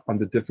Pesach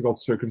under difficult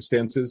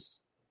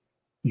circumstances.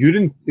 You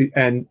didn't,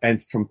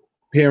 and from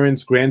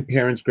parents,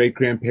 grandparents,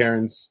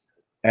 great-grandparents,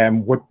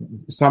 what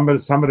some of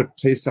the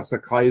Pesachs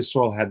that Klal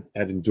Yisrael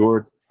had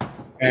endured.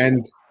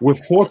 And we're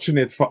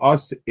fortunate, for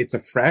us, it's a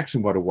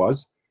fraction what it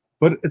was,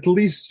 but at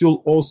least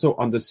you'll also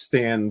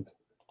understand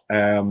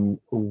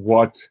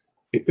what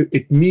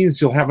it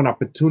means. You'll have an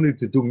opportunity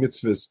to do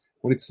mitzvahs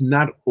when it's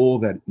not all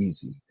that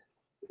easy.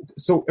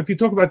 So if you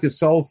talk about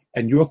yourself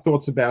and your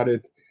thoughts about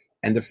it,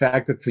 and the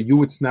fact that for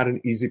you it's not an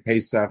easy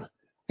Pesach,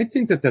 I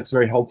think that that's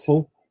very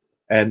helpful.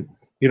 And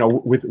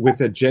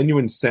with a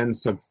genuine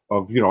sense of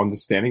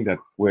understanding that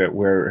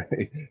we're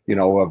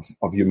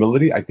of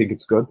humility, I think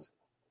it's good.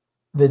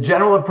 The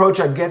general approach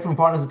I get from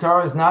Partners of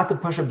Torah is not to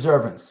push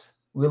observance.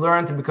 We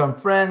learn to become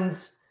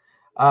friends.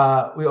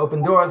 We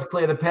open doors,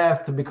 clear the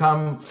path to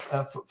become,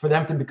 for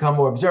them to become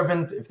more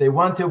observant if they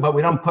want to, but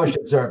we don't push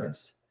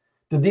observance.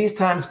 Do these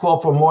times call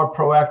for a more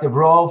proactive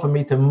role for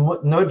me to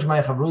nudge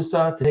my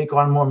chavrusa to take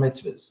on more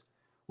mitzvahs?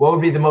 What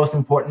would be the most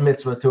important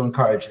mitzvah to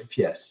encourage, if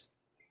yes?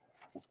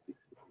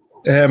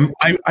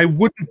 I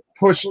wouldn't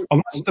push,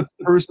 unless the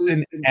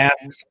person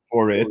asks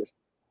for it,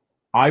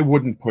 I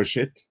wouldn't push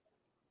it.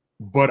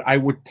 But I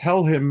would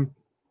tell him,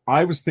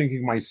 I was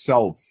thinking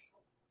myself,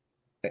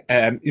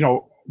 that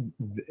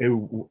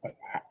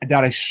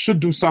I should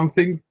do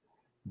something,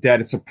 that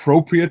it's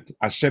appropriate.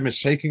 Hashem is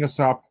shaking us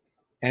up.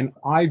 And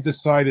I've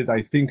decided,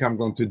 I think I'm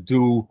going to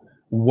do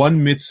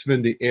one mitzvah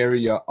in the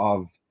area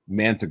of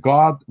man to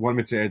God, one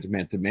mitzvah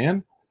area to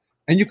man.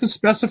 And you can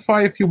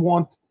specify if you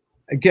want.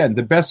 Again,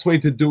 the best way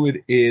to do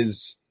it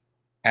is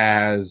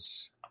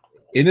as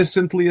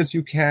innocently as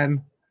you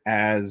can,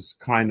 as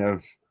kind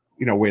of,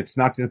 where it's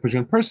not in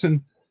a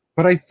person.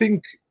 But I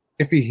think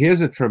if he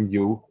hears it from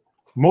you,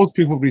 most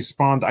people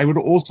respond, I would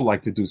also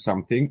like to do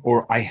something,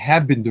 or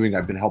I've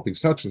been helping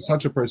such and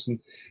such a person.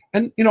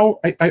 And,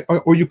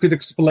 or you could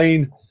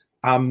explain,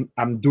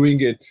 I'm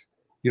doing it,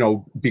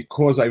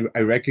 because I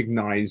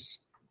recognize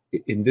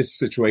in this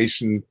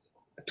situation,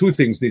 two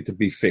things need to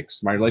be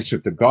fixed: my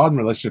relationship to God,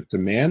 my relationship to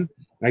man.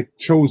 And I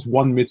chose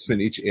one mitzvah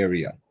in each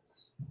area.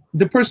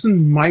 The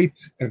person might,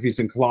 if he's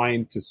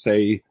inclined to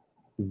say,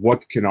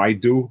 what can I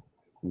do?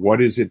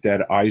 What is it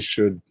that I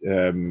should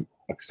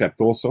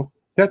accept also?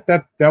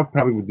 That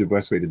probably would be the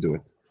best way to do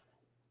it.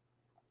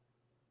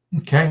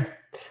 Okay.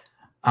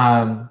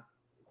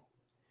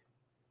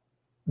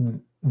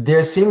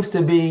 There seems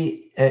to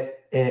be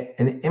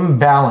an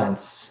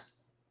imbalance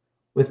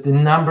with the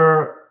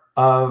number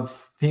of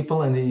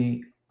people in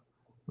the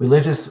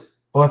religious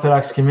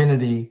Orthodox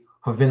community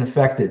who have been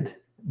affected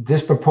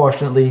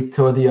disproportionately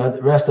to the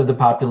rest of the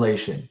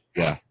population.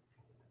 Yeah.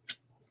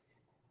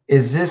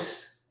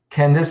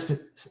 Can this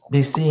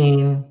be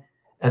seen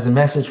as a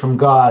message from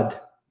God?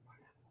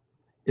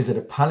 Is it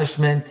a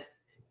punishment?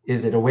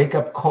 Is it a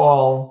wake-up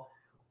call?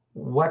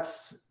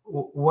 What's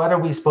what are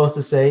we supposed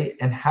to say,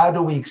 and how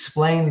do we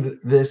explain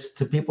this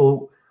to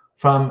people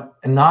from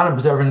a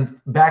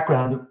non-observant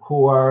background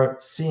who are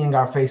seeing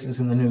our faces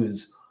in the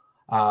news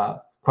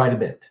quite a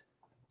bit?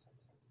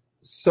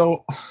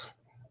 So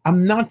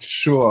I'm not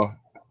sure.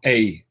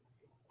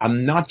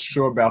 I'm not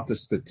sure about the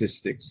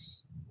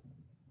statistics,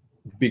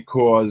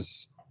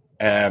 because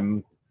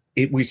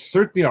we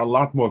certainly are a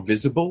lot more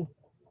visible.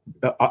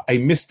 A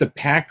Mr.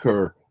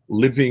 Packer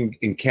living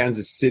in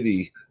Kansas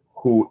City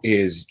who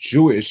is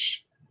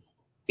Jewish,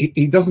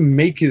 he doesn't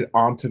make it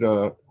onto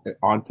the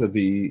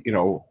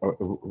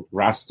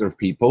roster of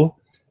people,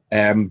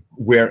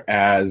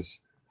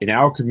 whereas in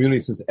our community,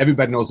 since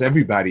everybody knows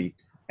everybody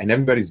and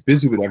everybody's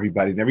busy with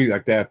everybody and everything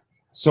like that.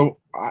 So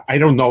I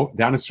don't know.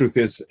 The honest truth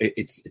is,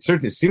 it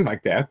certainly seems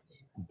like that.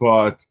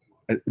 But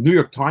New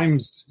York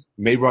Times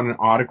may run an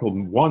article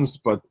once,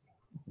 but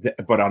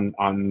on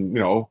in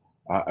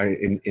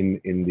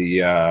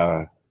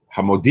the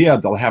Hamodia,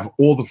 they'll have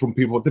all the from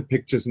people with the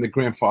pictures and the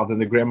grandfather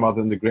and the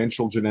grandmother and the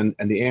grandchildren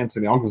and the aunts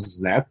and the uncles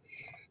and that.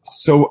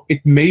 So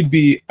it may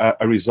be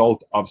a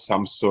result of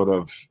some sort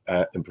of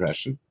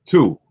impression.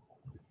 Two,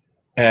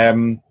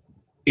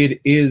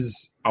 it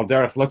is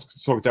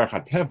let's talk Derech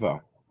HaTeva.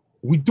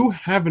 We do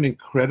have an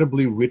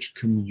incredibly rich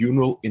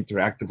communal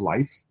interactive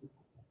life.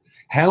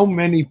 How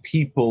many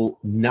people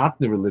not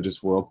in the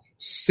religious world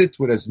sit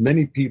with as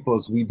many people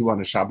as we do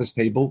on a Shabbos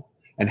table?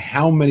 And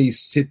how many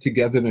sit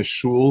together in a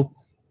shul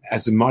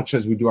as much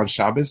as we do on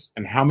Shabbos?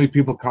 And how many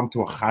people come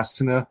to a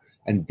chasana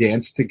and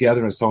dance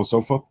together and so on and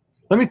so forth?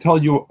 Let me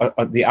tell you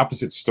the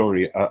opposite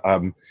story,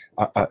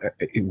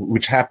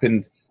 which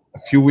happened a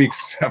few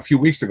weeks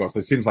ago. So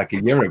it seems like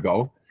a year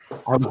ago.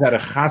 I was at a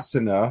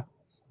chasana.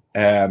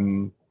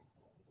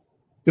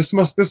 This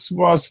must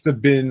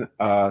have been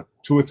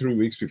 2 or 3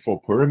 weeks before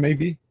Purim,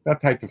 maybe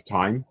that type of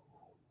time.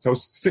 So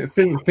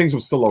things were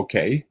still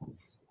okay.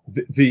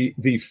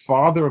 The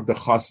father of the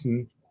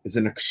chassan is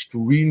an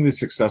extremely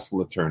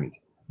successful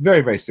attorney, very,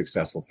 very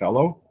successful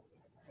fellow,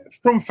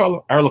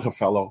 Erlicher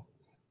fellow.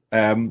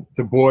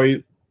 The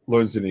boy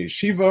learns in a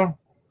yeshiva,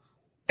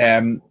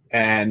 and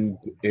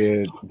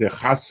the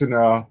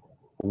chasana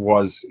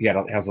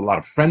has a lot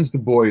of friends. The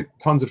boy,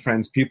 tons of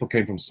friends. People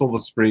came from Silver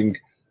Spring.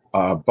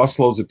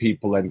 Busloads of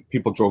people, and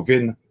people drove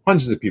in,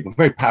 hundreds of people,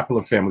 very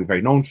popular family,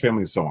 very known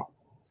family, and so on.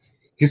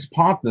 His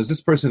partners, this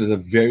person is a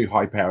very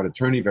high-powered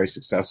attorney, very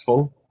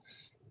successful,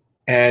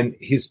 and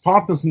his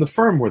partners in the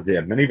firm were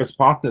there. Many of his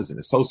partners and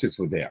associates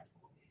were there.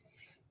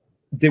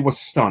 They were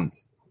stunned.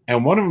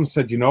 And one of them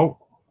said, I don't know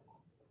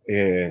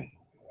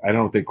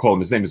what they call him.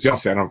 His name is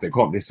Yossi. I don't know what they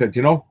call him. They said,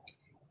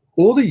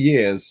 all the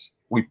years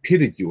we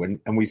pitied you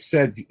and we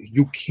said,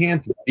 you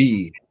can't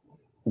be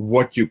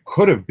what you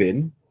could have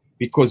been,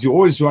 because you're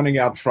always running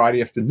out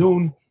Friday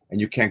afternoon and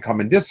you can't come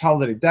in this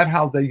holiday, that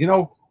holiday.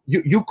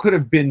 You could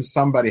have been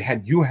somebody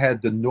had you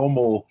had the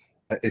normal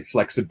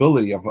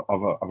flexibility of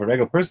a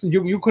regular person.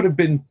 You could have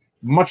been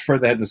much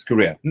further ahead in his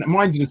career.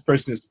 Mind you, this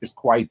person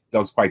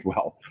does quite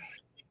well.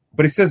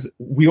 But he says,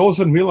 we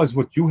also realize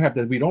what you have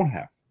that we don't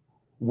have.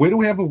 Where do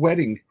we have a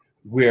wedding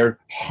where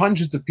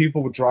hundreds of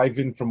people would drive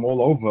in from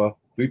all over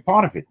to be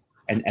part of it?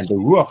 And the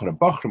Ruach and the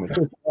Bachram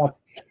and that.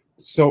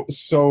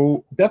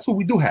 So that's what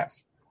we do have.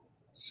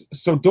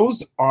 So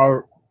those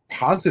are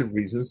positive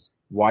reasons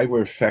why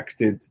we're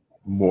affected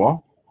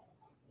more,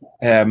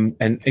 and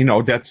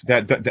that's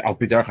Al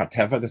Pi Derech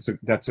HaTeva.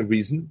 That's a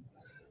reason.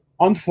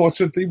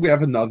 Unfortunately, we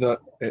have another.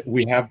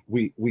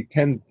 We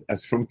tend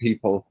as from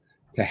people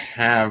to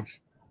have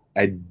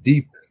a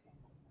deep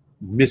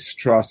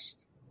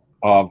mistrust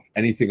of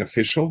anything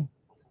official,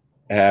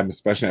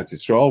 especially at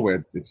Yisrael,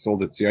 where it's all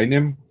the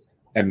Tzionim,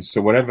 and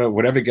so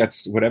whatever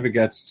gets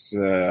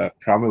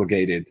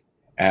promulgated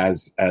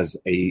as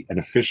an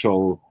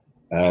official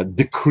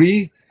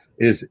decree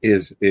is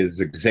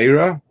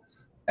gzeira.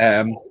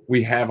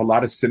 We have a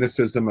lot of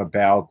cynicism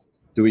about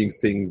doing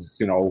things,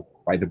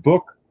 by the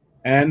book,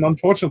 and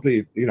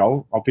unfortunately,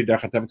 Al Pi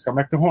Derech HaTeva, it's come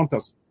back to haunt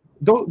us.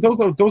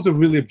 Those are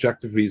really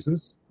objective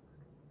reasons.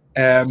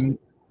 I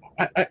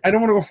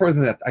don't want to go further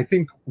than that. I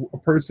think a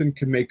person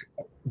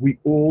we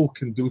all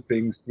can do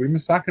things to be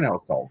misakin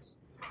ourselves,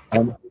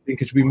 and I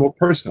think it should be more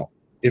personal.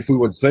 If we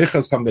would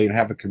zeicha someday and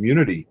have a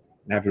community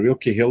and have a real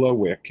kehillah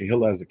where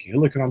kehillah as a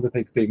kehillah can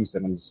undertake things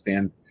and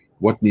understand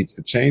what needs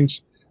to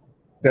change,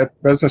 that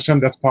Bez Hashem,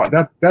 that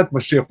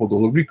Mashiach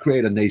will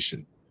recreate a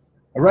nation.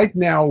 Right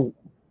now,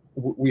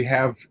 we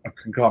have a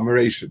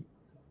conglomeration,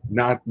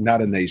 not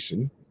a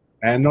nation,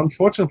 and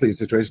unfortunately, in a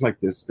situation like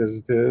this,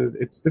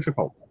 it's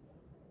difficult.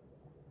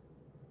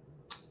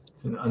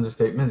 It's an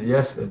understatement.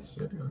 Yes, it's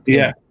okay.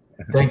 Yeah.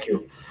 Thank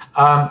you.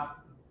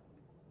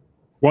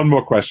 One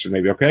more question,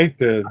 maybe. Okay.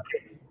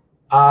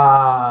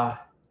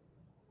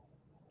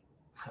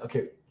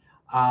 Okay.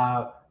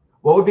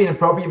 What would be an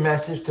appropriate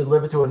message to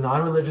deliver to a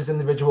non-religious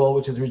individual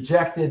which has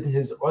rejected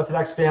his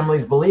Orthodox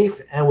family's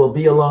belief and will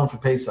be alone for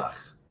Pesach?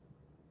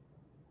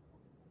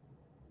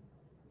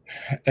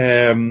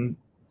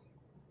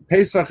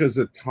 Pesach is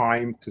a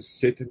time to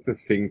sit and to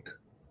think,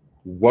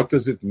 what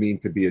does it mean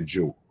to be a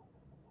Jew?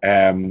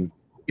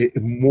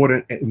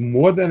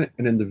 more than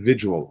an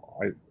individual.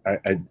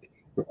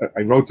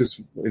 I wrote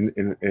this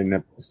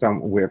in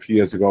somewhere a few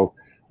years ago.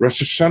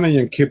 Rosh Hashanah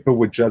and Kippur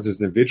were judged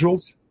as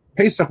individuals.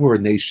 Pesach were a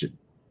nation.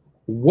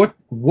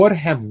 What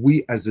have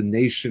we as a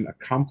nation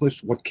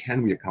accomplished? What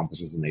can we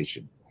accomplish as a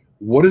nation?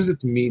 What does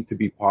it mean to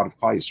be part of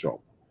Klal Yisrael?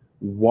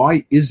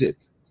 Why is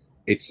it?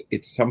 It's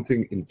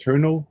something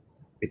internal.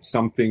 It's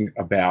something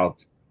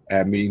about,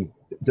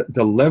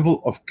 the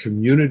level of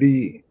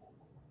community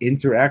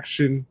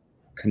interaction,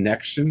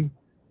 connection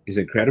is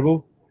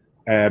incredible.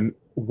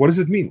 What does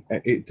it mean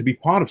to be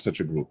part of such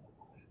a group?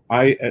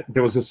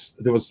 There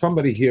was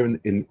somebody here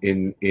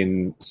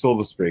in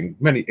Silver Spring.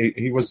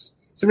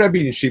 It's a Rebbe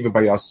in Yeshiva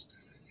by us.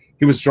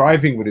 He was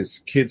driving with his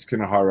kids,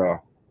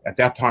 Kinahara. At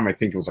that time, I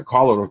think it was a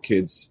carload of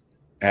kids,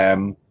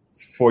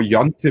 for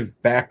Yontiv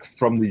back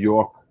from New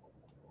York.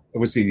 It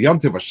was the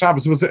Yontiv or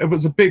Shabbos. It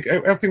was a big.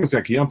 Everything was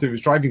like Yontiv. He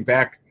was driving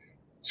back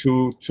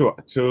to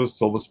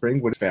Silver Spring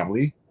with his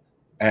family,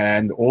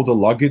 and all the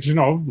luggage,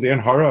 Leon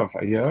Hara of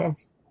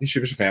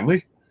Yeshivish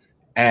family.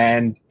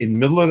 And in the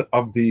middle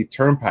of the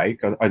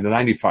turnpike, on the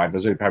 95,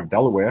 as of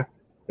Delaware,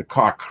 the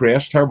car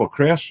crashed, terrible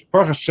crash.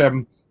 Baruch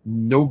Hashem,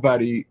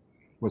 nobody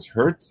was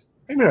hurt.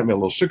 Maybe a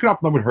little shook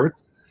up, nobody hurt.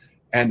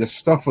 And the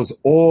stuff was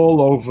all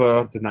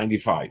over the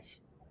 95.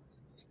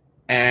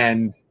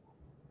 And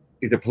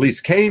the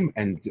police came,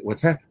 and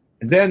what's that?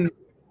 And then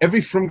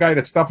every frum guy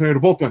that stopped near the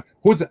boat went,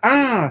 "Who's?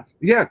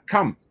 Yeah,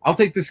 come. I'll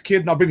take this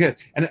kid and I'll bring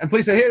it." And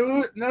police say,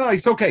 "Hey, no,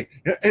 it's okay."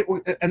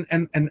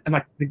 And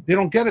like they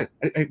don't get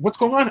it. What's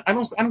going on? I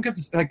don't get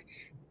this. Like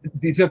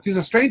these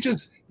are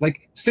strangers.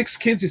 Like 6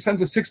 kids you sent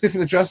with 6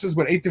 different addresses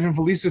with 8 different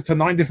polices to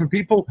 9 different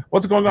people.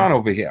 What's going on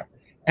over here?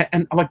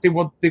 And like they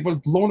were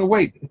blown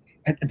away,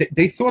 and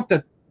they thought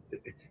that.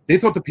 They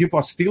thought the people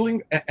are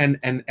stealing, and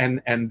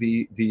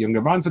the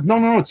younger man said,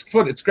 no, it's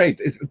good, it's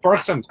great, it's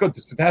good,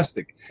 it's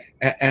fantastic,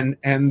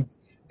 and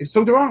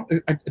so there are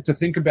to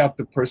think about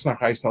the personal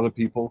Christ to other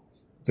people,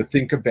 to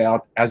think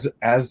about as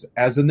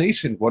a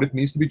nation what it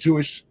means to be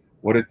Jewish,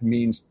 what it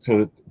means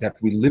that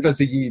we live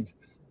as a Yid,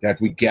 that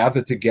we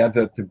gather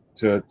together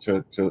to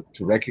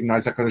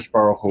recognize HaKadosh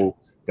Baruch Hu.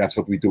 That's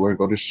what we do when we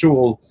go to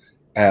shul.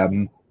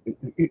 To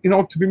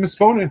be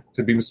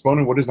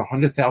misponen, what is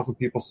 100,000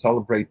 people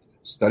celebrate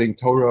studying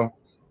Torah?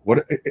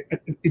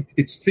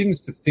 It's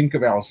things to think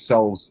of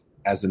ourselves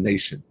as a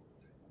nation.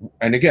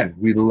 And again,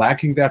 we're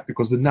lacking that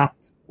because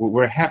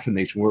we're half a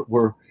nation.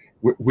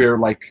 We're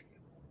like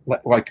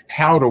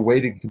powder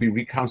waiting to be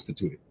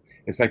reconstituted.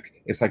 It's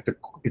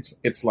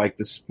like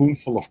the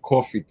spoonful of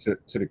coffee to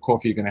the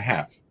coffee you're going to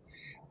have,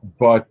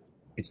 but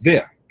it's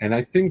there. And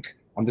I think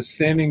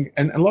understanding,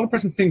 and a lot of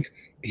persons think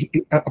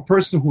a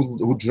person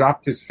who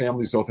dropped his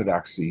family's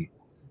orthodoxy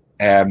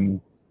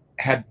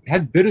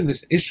had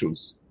bitterness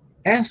issues.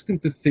 Ask him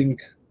to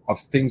think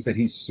of things that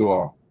he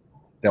saw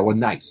that were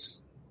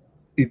nice.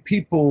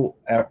 People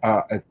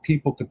to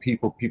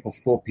people, people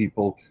for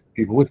people,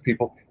 people with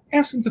people.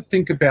 Ask him to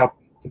think about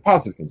the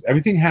positive things.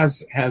 Everything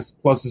has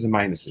pluses and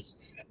minuses.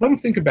 Let him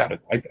think about it.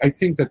 I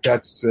think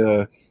that's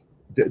the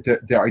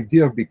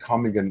idea of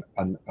becoming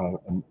an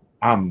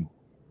am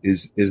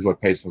is what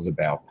Pesach is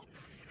about.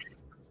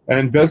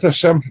 And Bez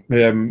Hashem,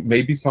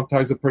 maybe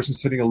sometimes a person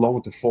sitting alone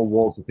with the 4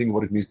 walls and thinking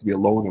what it means to be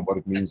alone and what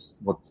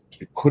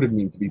it could have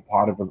mean to be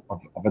part of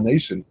a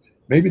nation.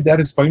 Maybe that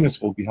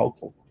experience will be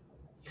helpful.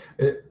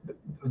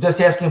 Just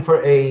asking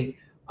for a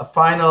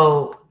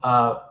final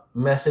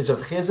message of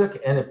chizuk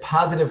and a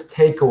positive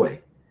takeaway,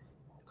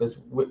 because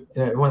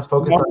everyone's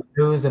focused on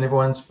the news and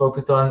everyone's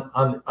focused on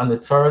the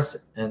tzaras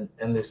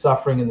and the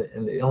suffering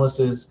and the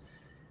illnesses,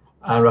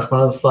 Rahman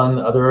al-Islam,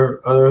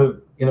 other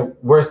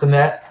worse than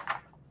that.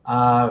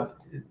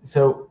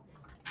 So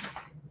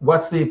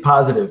what's the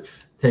positive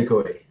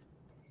takeaway?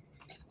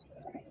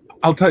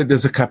 I'll tell you,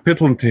 there's a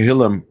kapitel in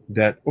Tehillim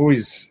that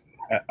always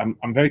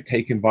I'm very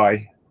taken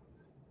by,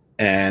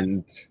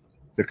 and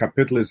the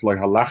kapitel is like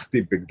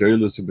halachti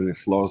b'gdolos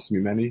u'b'niflos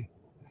mimeni.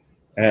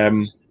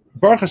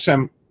 Baruch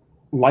Hashem,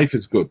 life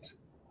is good.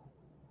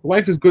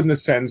 Life is good in the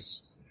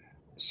sense,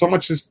 so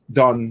much is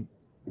done.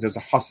 There's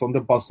a hustle and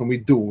the bustle,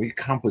 and we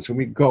accomplish, and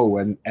we go,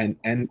 and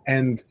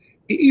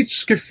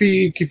each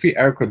kifi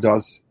Erica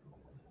does,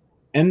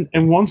 and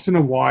once in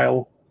a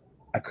while,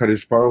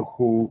 HaKadosh Baruch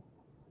Hu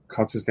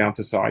cuts us down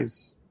to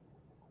size,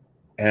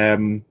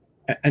 and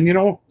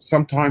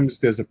sometimes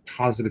there's a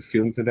positive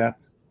feeling to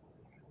that.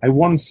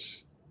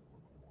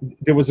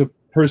 There was a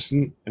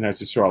person in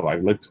Israel. I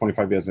lived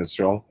 25 years in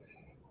Israel.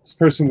 This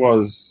person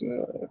was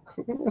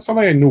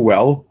somebody I knew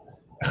well,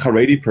 a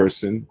Haredi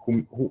person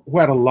who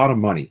had a lot of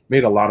money,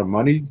 made a lot of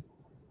money,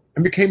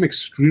 and became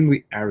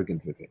extremely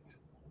arrogant with it.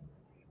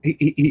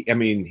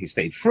 He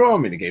stayed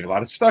from and he gave a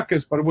lot of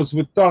stuckers, but it was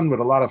done with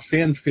a lot of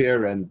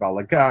fanfare and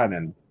balagan,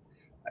 and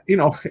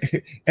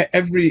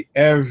every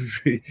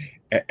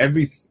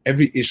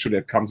issue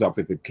that comes up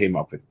with it came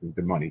up with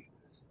the money.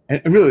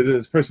 And really,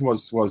 this person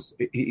was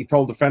he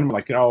told the friend,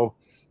 like,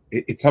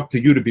 it's up to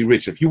you to be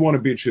rich. If you want to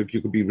be rich, you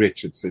could be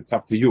rich. It's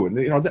up to you. And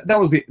that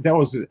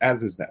was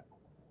as is that.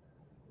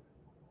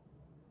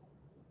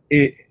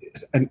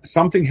 and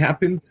something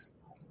happened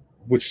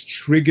which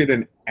triggered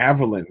an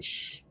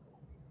avalanche.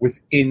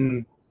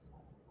 Within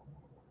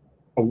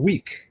a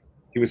week,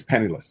 he was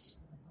penniless.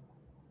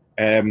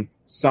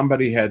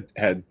 Somebody had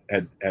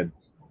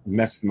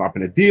messed him up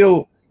in a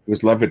deal. He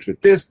was leveraged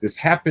with this. This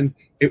happened.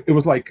 It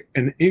was like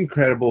an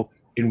incredible.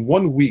 In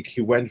 1 week,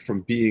 he went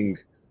from being,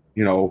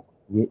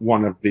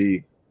 one of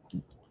the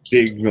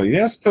big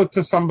millionaires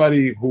to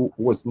somebody who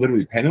was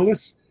literally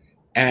penniless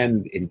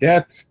and in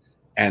debt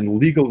and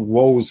legal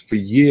woes for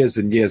years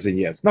and years and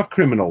years. Not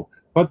criminal,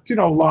 but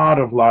a lot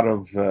of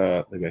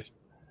litigation.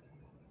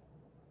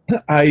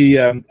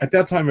 At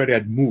that time already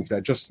I'd moved. I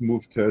just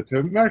moved to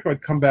America.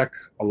 I'd come back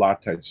a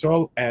lot to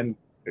Israel, and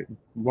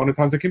one of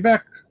the times I came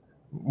back,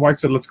 White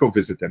said, let's go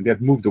visit them. They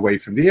had moved away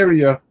from the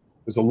area.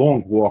 It was a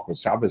long walk. It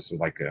was Shabbos. It was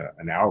like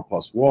an hour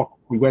plus walk.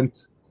 We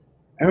went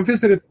and we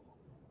visited.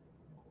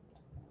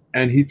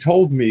 And he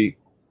told me,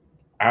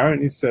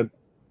 Aaron, he said,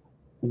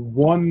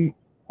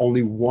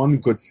 only one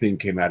good thing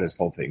came out of this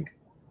whole thing.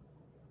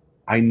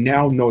 I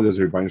now know there's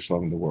a Rebbeinu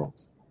Shalom in the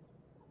world.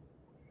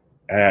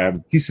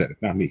 He said it,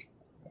 not me.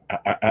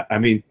 I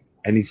mean,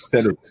 and he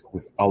said it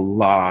with a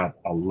lot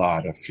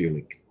of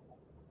feeling.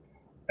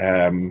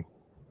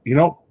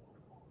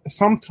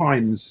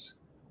 Sometimes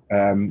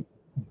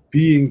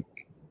being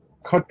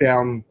cut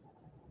down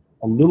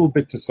a little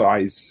bit to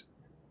size,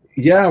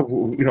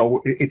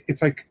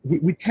 it's like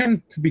we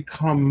tend to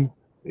become,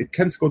 it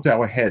tends to go to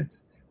our head.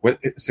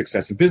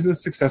 Success in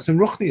business, success in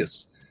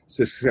ruchnius,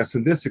 success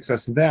in this,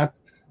 success in that,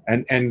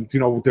 and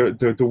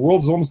the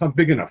world is almost not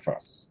big enough for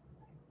us.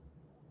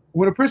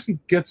 When a person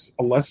gets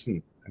a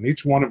lesson, and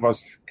each one of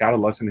us got a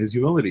lesson, his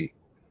humility,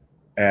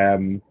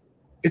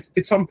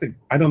 it's something.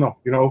 I don't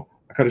know.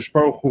 HaKadosh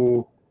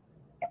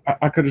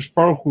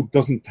Baruch Hu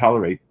doesn't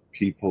tolerate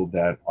people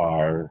that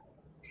are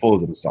full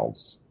of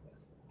themselves.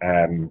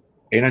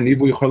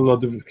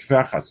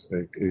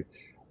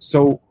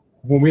 So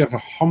when we have a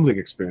humbling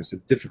experience, a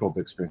difficult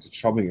experience, a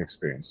troubling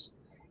experience,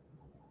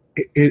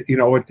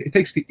 it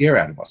takes the air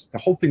out of us. The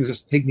whole thing is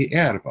just taking the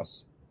air out of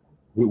us.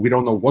 We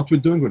don't know what we're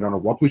doing. We don't know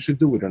what we should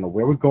do. We don't know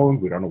where we're going.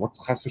 We don't know what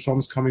Chas v'Shalom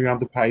is coming around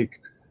the pike.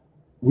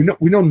 We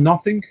know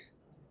nothing,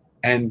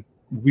 and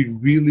we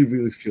really,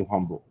 really feel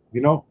humble.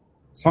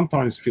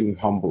 Sometimes feeling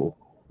humble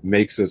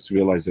makes us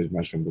realize there's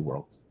much in the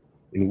world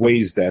in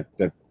ways that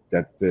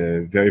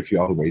very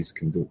few other ways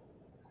can do.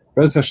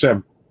 Bez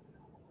Hashem,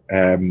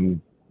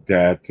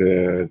 that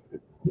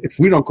if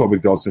we don't go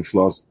big dots and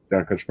flaws,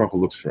 that Kadosh Baruch Hu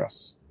looks for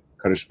us.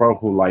 Kadosh Baruch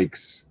Hu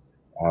likes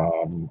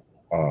a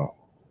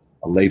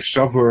leiv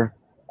shaver.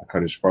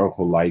 Kadosh Baruch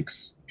Hu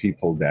likes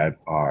people that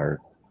are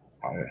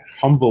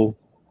humble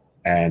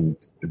and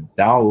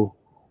dal,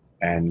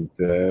 and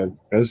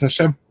Bez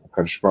Hashem,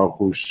 Kadosh Baruch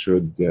Hu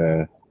should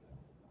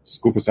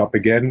scoop us up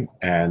again,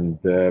 and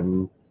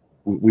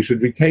we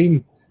should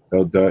retain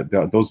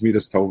those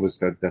midas tovas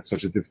that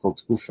such a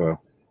difficult kufa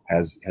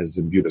has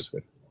imbued us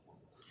with.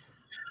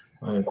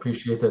 I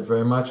appreciate that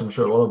very much. I'm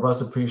sure all of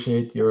us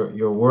appreciate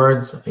your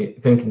words. I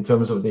think in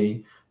terms of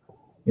the,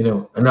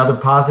 another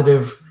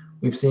positive,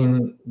 we've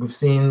seen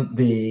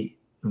the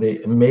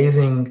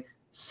amazing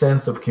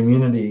sense of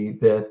community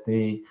that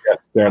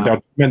there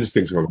are tremendous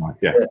things going on.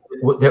 Yeah,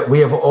 that we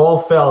have all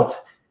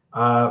felt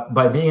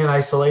by being in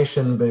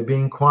isolation, by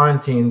being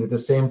quarantined. At the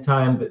same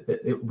time,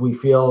 that we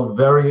feel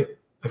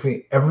I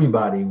think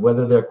everybody,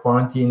 whether they're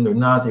quarantined or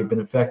not, they've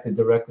been affected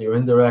directly or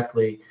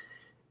indirectly.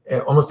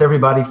 Almost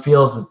everybody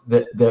feels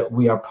that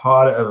we are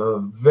part of a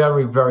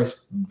very, very,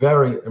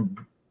 very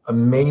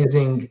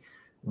amazing,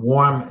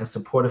 warm and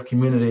supportive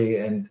community.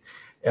 And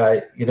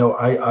I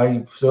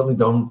certainly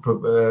don't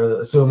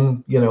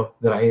assume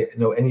that I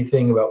know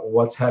anything about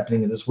what's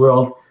happening in this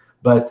world,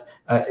 but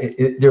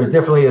there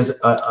definitely is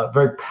a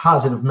very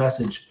positive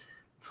message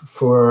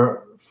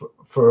for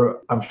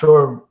I'm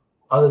sure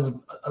others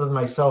other than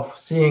myself,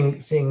 seeing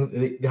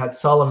the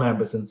Hatzalah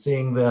members and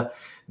seeing the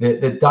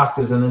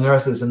doctors and the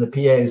nurses and the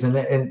PAs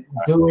and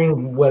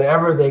doing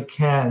whatever they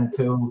can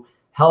to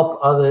help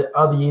other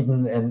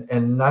Yidden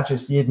and not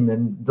just Yidden,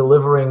 and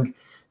delivering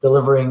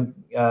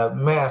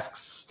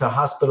masks to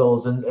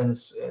hospitals and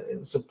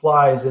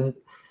supplies and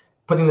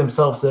putting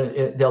themselves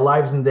their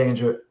lives in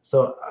danger.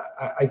 So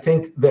I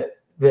think that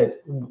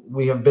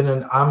we have been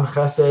an Am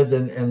Chesed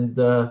and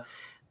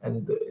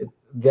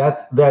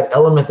that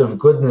element of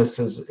goodness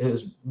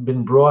has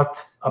been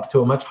brought up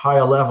to a much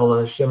higher level.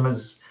 Hashem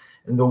has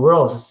in the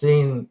world has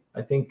seen,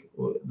 I think,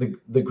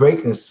 the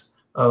greatness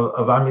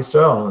of Am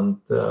Yisrael. And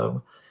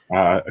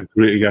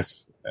agree,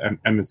 yes,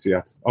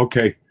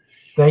 okay.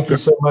 Thank you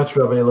so much,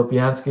 Rabbi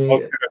Lopiansky.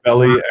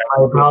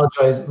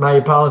 Okay, My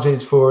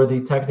apologies for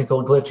the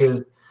technical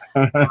glitches.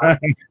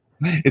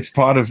 It's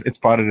part of the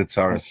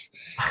tsaros.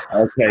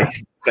 Okay,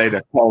 say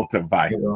that. Bye.